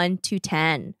from 1 to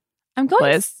 10? I'm going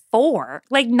Liz? 4.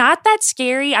 Like, not that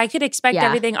scary. I could expect Yeah.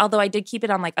 everything, although I did keep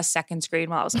it on like a second screen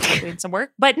while I was doing some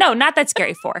work. But no, not that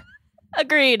scary. 4.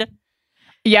 Agreed.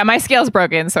 Yeah, my scale's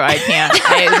broken, so I can't.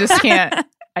 I just can't.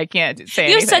 I can't say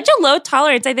You have anything. such a low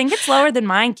tolerance. I think it's lower than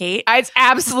mine, Kate. It's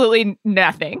absolutely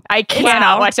nothing. I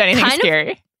cannot watch anything Kind of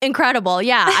scary. Incredible.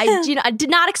 Yeah. I did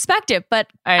not expect it, but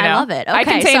I know. I love it. Okay, I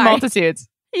contain sorry. multitudes.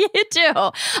 You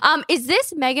do. Is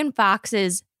this Megan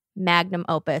Fox's magnum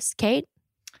opus, Kate?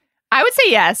 I would say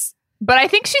yes, but I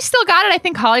think she still got it. I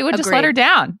think Hollywood just let Agreed. her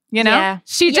down. You know, Yeah.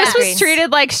 she just Yes. was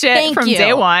treated like shit Thank from you.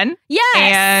 day one. Yes.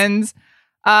 And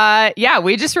yeah,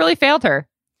 we just really failed her.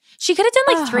 She could have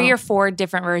done like 3 Oh. or 4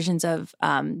 different versions of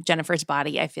Jennifer's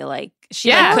body, I feel like. She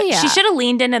Yeah. she should have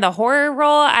leaned into the horror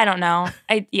role. I don't know.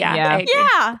 I agree. Yeah.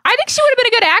 I think she would have been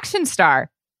a good action star.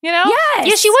 You know? Yes.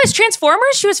 Yeah, she was.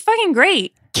 Transformers, she was fucking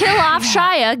great. Kill off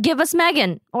Shia. Give us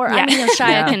Megan. Or I mean,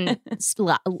 Shia can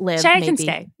live. Shia maybe. can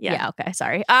stay. Yeah. Okay.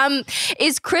 Sorry.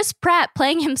 Is Chris Pratt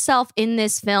playing himself in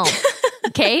this film?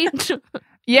 Okay.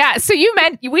 Yeah. So we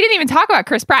didn't even talk about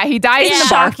Chris Pratt. He died in the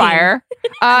bar Shocking. fire.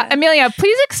 Amelia,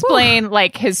 please explain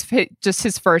like his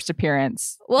first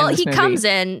appearance. Well, in this he movie. comes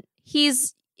in.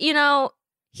 He's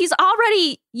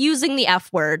already using the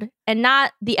F word and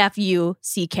not the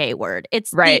F-U-C-K word.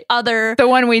 It's Right. the other, The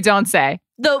one we don't say.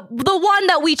 the one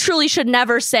that we truly should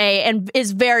never say and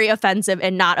is very offensive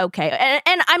and not okay.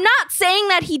 And I'm not saying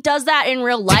that he does that in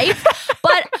real life,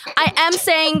 but I am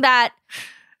saying that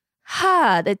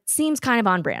that seems kind of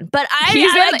on brand. But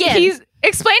He's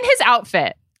explain his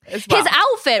outfit. As well. his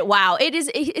outfit, wow.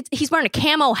 He's wearing a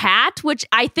camo hat, which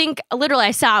I think literally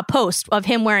I saw a post of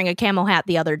him wearing a camo hat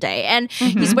the other day. And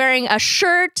he's wearing a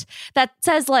shirt that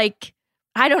says like,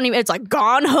 it's like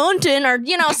gone hunting or,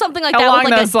 something like that Along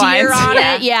with like a those deer lines. on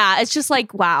Yeah. it. Yeah. It's just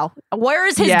like, wow. Where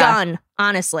is his gun?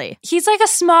 Honestly. He's like a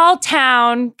small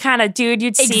town kind of dude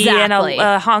you'd see Exactly. in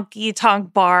a honky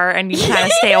tonk bar and you kind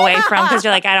of stay away from because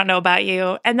you're like, I don't know about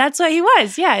you. And that's what he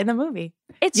was, in the movie.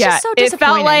 It's just so disappointing.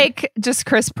 It felt like just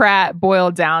Chris Pratt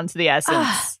boiled down to the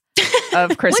essence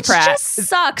of Chris Which Pratt. just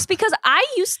sucks because I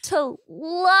used to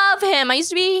love him. I used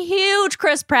to be a huge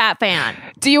Chris Pratt fan.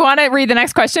 Do you want to read the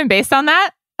next question based on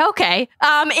that? Okay.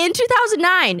 In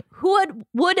 2009, who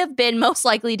would have been most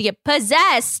likely to get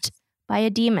possessed by a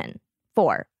demon?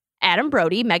 4. Adam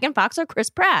Brody, Megan Fox, or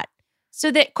Chris Pratt? So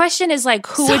the question is like,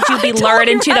 who would So you I be totally lured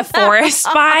into the read that forest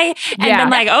wrong. by? And Yeah. then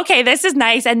like, okay, this is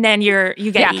nice. And then you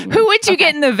get eaten. Who would you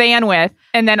get in the van with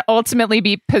and then ultimately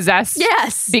be possessed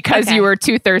Yes. because Okay. you were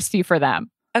too thirsty for them?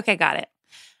 Okay, got it.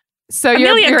 So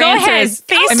Amelia, your go answer ahead. is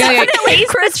Face Amelia, Definitely face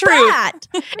the Chris truth. Pratt.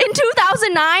 In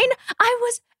 2009, I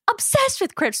was obsessed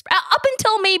with Chris Pratt. Up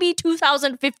until maybe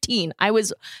 2015, I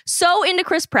was so into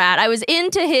Chris Pratt. I was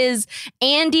into his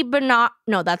Andy Bernard.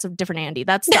 No, that's a different Andy.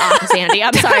 That's the Office Andy.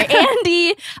 I'm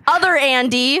sorry, other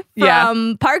Andy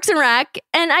from Parks and Rec.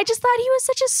 And I just thought he was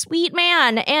such a sweet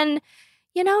man. And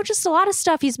just a lot of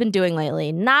stuff he's been doing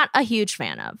lately. Not a huge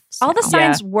fan of. So. All the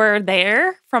signs were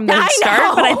there from the I start,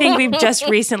 know. but I think we've just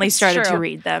recently started to True.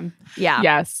 read them. Yeah.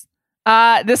 Yes.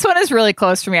 This one is really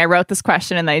close for me. I wrote this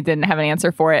question and I didn't have an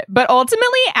answer for it. But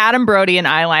ultimately, Adam Brody in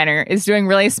eyeliner is doing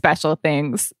really special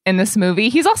things in this movie.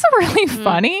 He's also really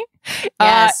funny.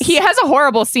 Yes. He has a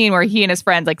horrible scene where he and his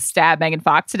friends like stab Megan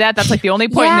Fox to death. That's like the only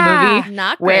point in the movie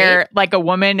Not great. where like a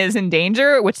woman is in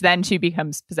danger, which then she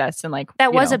becomes possessed and like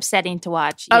That you was know, upsetting to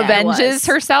watch. Yeah, it avenges was.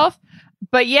 herself.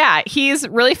 But yeah, he's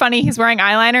really funny. He's wearing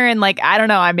eyeliner and like I don't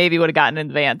know, I maybe would have gotten in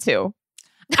the van too.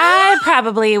 I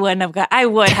probably wouldn't have I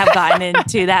would have gotten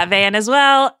into that van as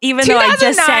well, even though I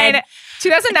just said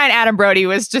 2009 Adam Brody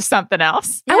was just something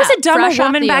else. I was a dumber fresh off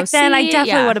woman the back then. I OC,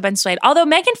 definitely would have been swayed. Although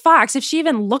Megan Fox, if she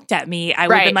even looked at me, I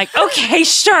would have been Right. like, okay,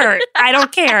 sure. I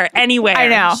don't care. Anywhere. I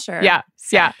know. Sure. Yeah.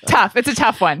 Yeah. Tough. It's a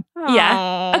tough one.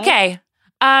 Yeah. Okay.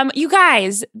 You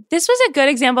guys, this was a good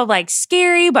example of like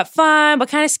scary but fun, but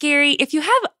kind of scary. If you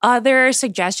have other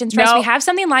suggestions for us, No. we have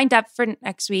something lined up for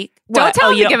next week. Don't What? tell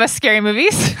them you to give us scary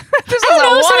movies. This is I don't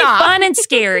know, a something one-off. fun and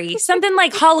scary, something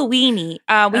like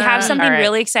Halloween-y. We have something all right.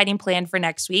 really exciting planned for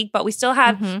next week, but we still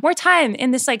have more time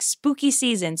in this like spooky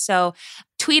season. So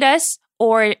tweet us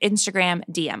or Instagram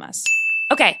DM us.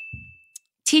 Okay.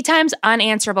 Tea Time's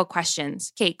unanswerable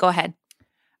questions. Kate, go ahead.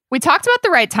 We talked about the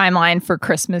right timeline for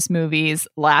Christmas movies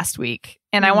last week.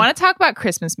 And I want to talk about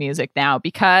Christmas music now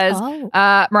because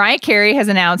Mariah Carey has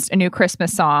announced a new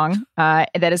Christmas song that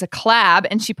is a collab.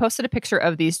 And she posted a picture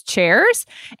of these chairs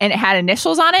and it had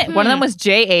initials on it. One of them was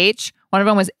JH, one of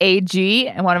them was AG,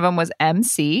 and one of them was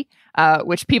MC,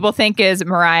 which people think is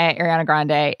Mariah, Ariana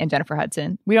Grande, and Jennifer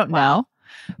Hudson. We don't know.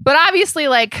 But obviously,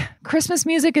 like, Christmas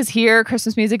music is here.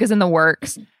 Christmas music is in the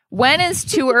works. When is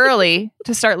too early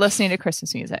to start listening to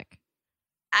Christmas music?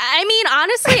 I mean,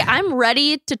 honestly, I'm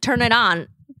ready to turn it on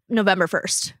November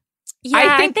 1st. Yeah,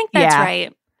 I I think- think that's yeah.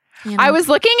 right. I was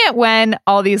looking at when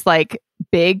all these like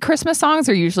big Christmas songs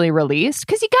are usually released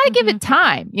because you got to give it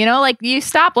time. You know, like you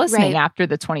stop listening Right. after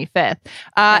the 25th.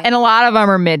 And a lot of them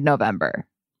are mid-November.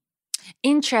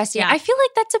 Interesting. Yeah. I feel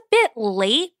like that's a bit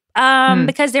late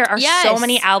because there are so Yes.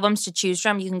 many albums to choose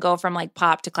from. You can go from like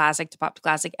pop to classic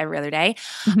every other day.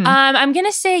 Mhm. I'm going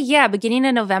to say, beginning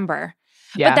of November.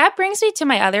 Yeah. But that brings me to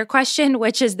my other question,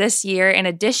 which is this year, in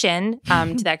addition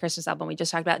to that Christmas album we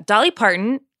just talked about, Dolly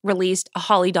Parton released A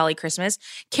Holly Dolly Christmas.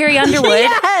 Carrie Underwood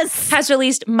Yes. has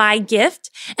released My Gift.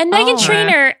 And Meghan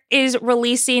Trainor is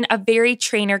releasing A Very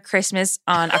Trainor Christmas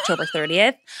on October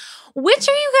 30th. Which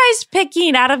are you guys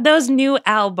picking out of those new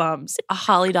albums? A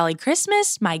Holly Dolly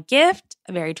Christmas, My Gift,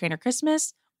 A Very Trainor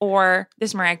Christmas, or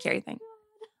this Mariah Carey thing?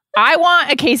 I want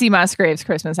a Casey Musgraves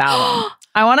Christmas album.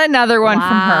 I want another one from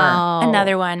her.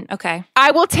 Another one. Okay.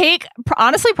 I will take,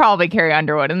 honestly, probably Carrie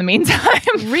Underwood in the meantime.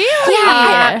 Really?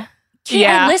 Yeah.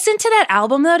 Yeah. I listened to that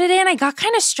album though today and I got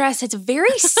kind of stressed. It's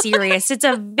very serious. It's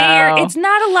it's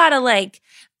not a lot of like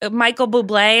Michael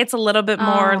Bublé. It's a little bit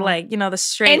more like, the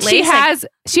straight And lace.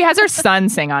 she has her son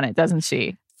sing on it, doesn't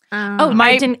she?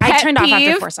 I turned off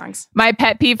after 4 songs. My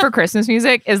pet peeve for Christmas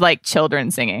music is like children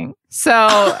singing.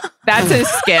 So that's a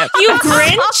skip. You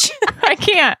Grinch? I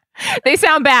can't. They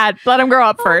sound bad. Let them grow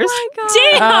up first.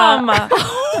 Damn.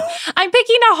 I'm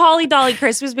picking A Holly Dolly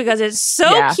Christmas because it's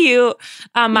so cute.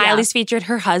 Miley's featured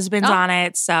her husband's on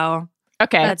it. So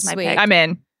okay, that's my pick. I'm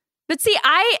in. But see,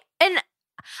 I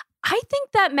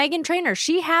think that Meghan Trainor,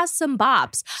 she has some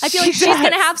bops. I feel like she's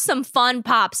going to have some fun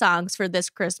pop songs for this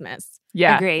Christmas.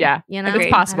 Yeah. Agreed. Yeah. Agreed.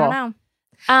 It's possible. I don't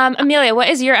know. Amelia, what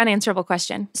is your unanswerable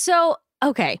question? So,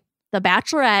 okay, The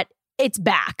Bachelorette, it's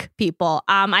back, people.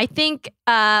 I think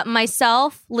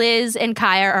myself, Liz, and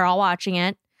Kaya are all watching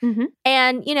it. Mm-hmm.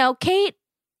 And, Kate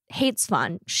hates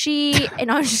fun. She,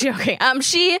 I'm just joking.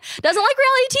 She doesn't like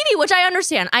reality TV, which I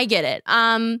understand. I get it.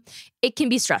 It can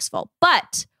be stressful.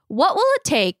 But what will it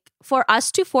take for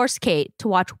us to force Kate to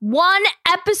watch one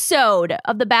episode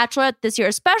of The Bachelorette this year,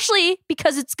 especially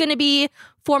because it's going to be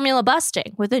formula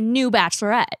busting with a new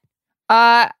Bachelorette?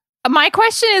 My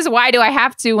question is, why do I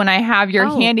have to when I have your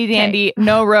handy dandy,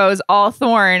 no rose, all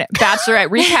thorn Bachelorette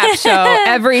recap show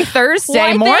every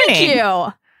Thursday morning? Thank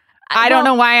you. I don't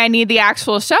know why I need the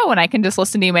actual show when I can just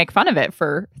listen to you make fun of it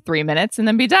for 3 minutes and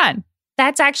then be done.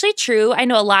 That's actually true. I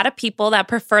know a lot of people that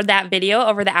prefer that video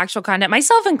over the actual content,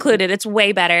 myself included. It's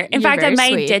way better. In fact, I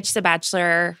might ditch the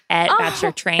Bachelor at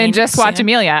Bachelor Train. And just watch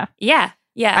Amelia. Yeah.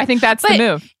 I think that's the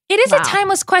move. It is a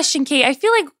timeless question, Kate. I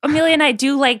feel like Amelia and I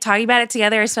do like talking about it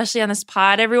together, especially on this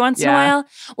pod every once in a while.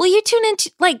 Will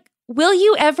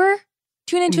you ever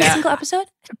tune into a single episode?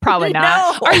 Probably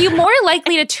not. No. Are you more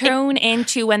likely to tune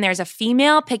into when there's a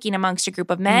female picking amongst a group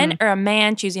of men or a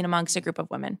man choosing amongst a group of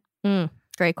women?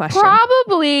 Great question.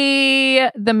 Probably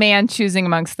the man choosing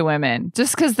amongst the women.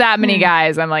 Just because that many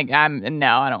guys, I'm like, no,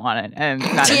 I don't want it. I'm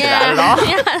not into that at all.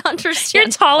 Yeah, I understand.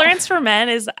 Your tolerance for men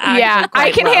is actually quite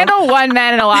I can low. handle one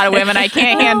man and a lot of women. I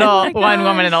can't handle one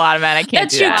woman and a lot of men. I can't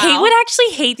That's do true. that. Kate would actually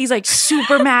hate these like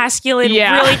super masculine,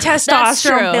 really That's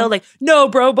testosterone true. build. Like, no,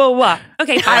 bro, blah, blah.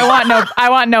 Okay, fine. I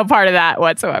want no part of that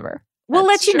whatsoever. We'll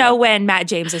let you know when Matt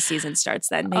James' season starts.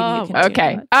 Then maybe you can.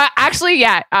 Okay. tune in. Actually,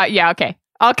 okay.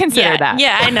 I'll consider that.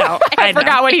 Yeah, I know. I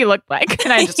forgot what he looked like,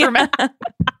 and I just remember.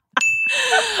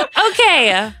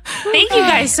 Okay. Thank you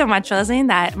guys so much for listening.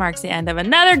 That marks the end of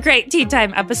another great Tea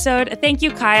Time episode. Thank you,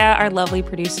 Kaya, our lovely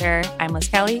producer. I'm Liz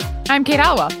Kelly. I'm Kate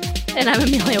Alwell. And I'm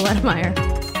Amelia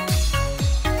Wedemeyer.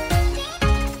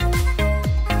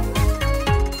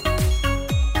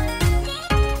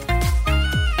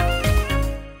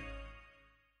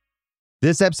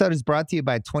 This episode is brought to you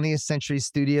by 20th Century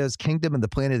Studios' Kingdom of the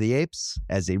Planet of the Apes.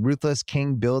 As a ruthless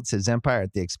king builds his empire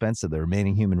at the expense of the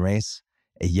remaining human race,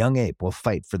 a young ape will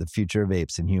fight for the future of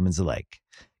apes and humans alike.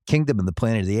 Kingdom of the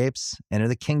Planet of the Apes. Enter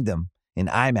the kingdom in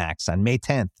IMAX on May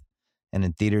 10th and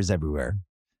in theaters everywhere.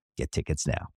 Get tickets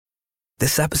now.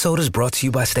 This episode is brought to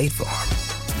you by State Farm.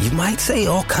 You might say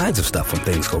all kinds of stuff when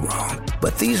things go wrong,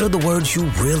 but these are the words you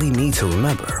really need to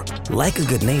remember. Like a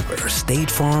good neighbor,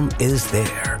 State Farm is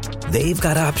there. They've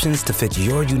got options to fit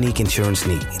your unique insurance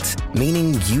needs,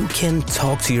 meaning you can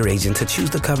talk to your agent to choose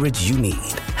the coverage you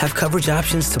need, have coverage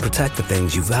options to protect the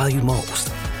things you value most,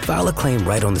 file a claim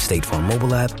right on the State Farm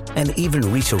mobile app, and even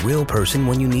reach a real person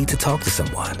when you need to talk to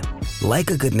someone. Like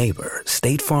a good neighbor,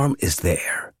 State Farm is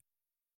there.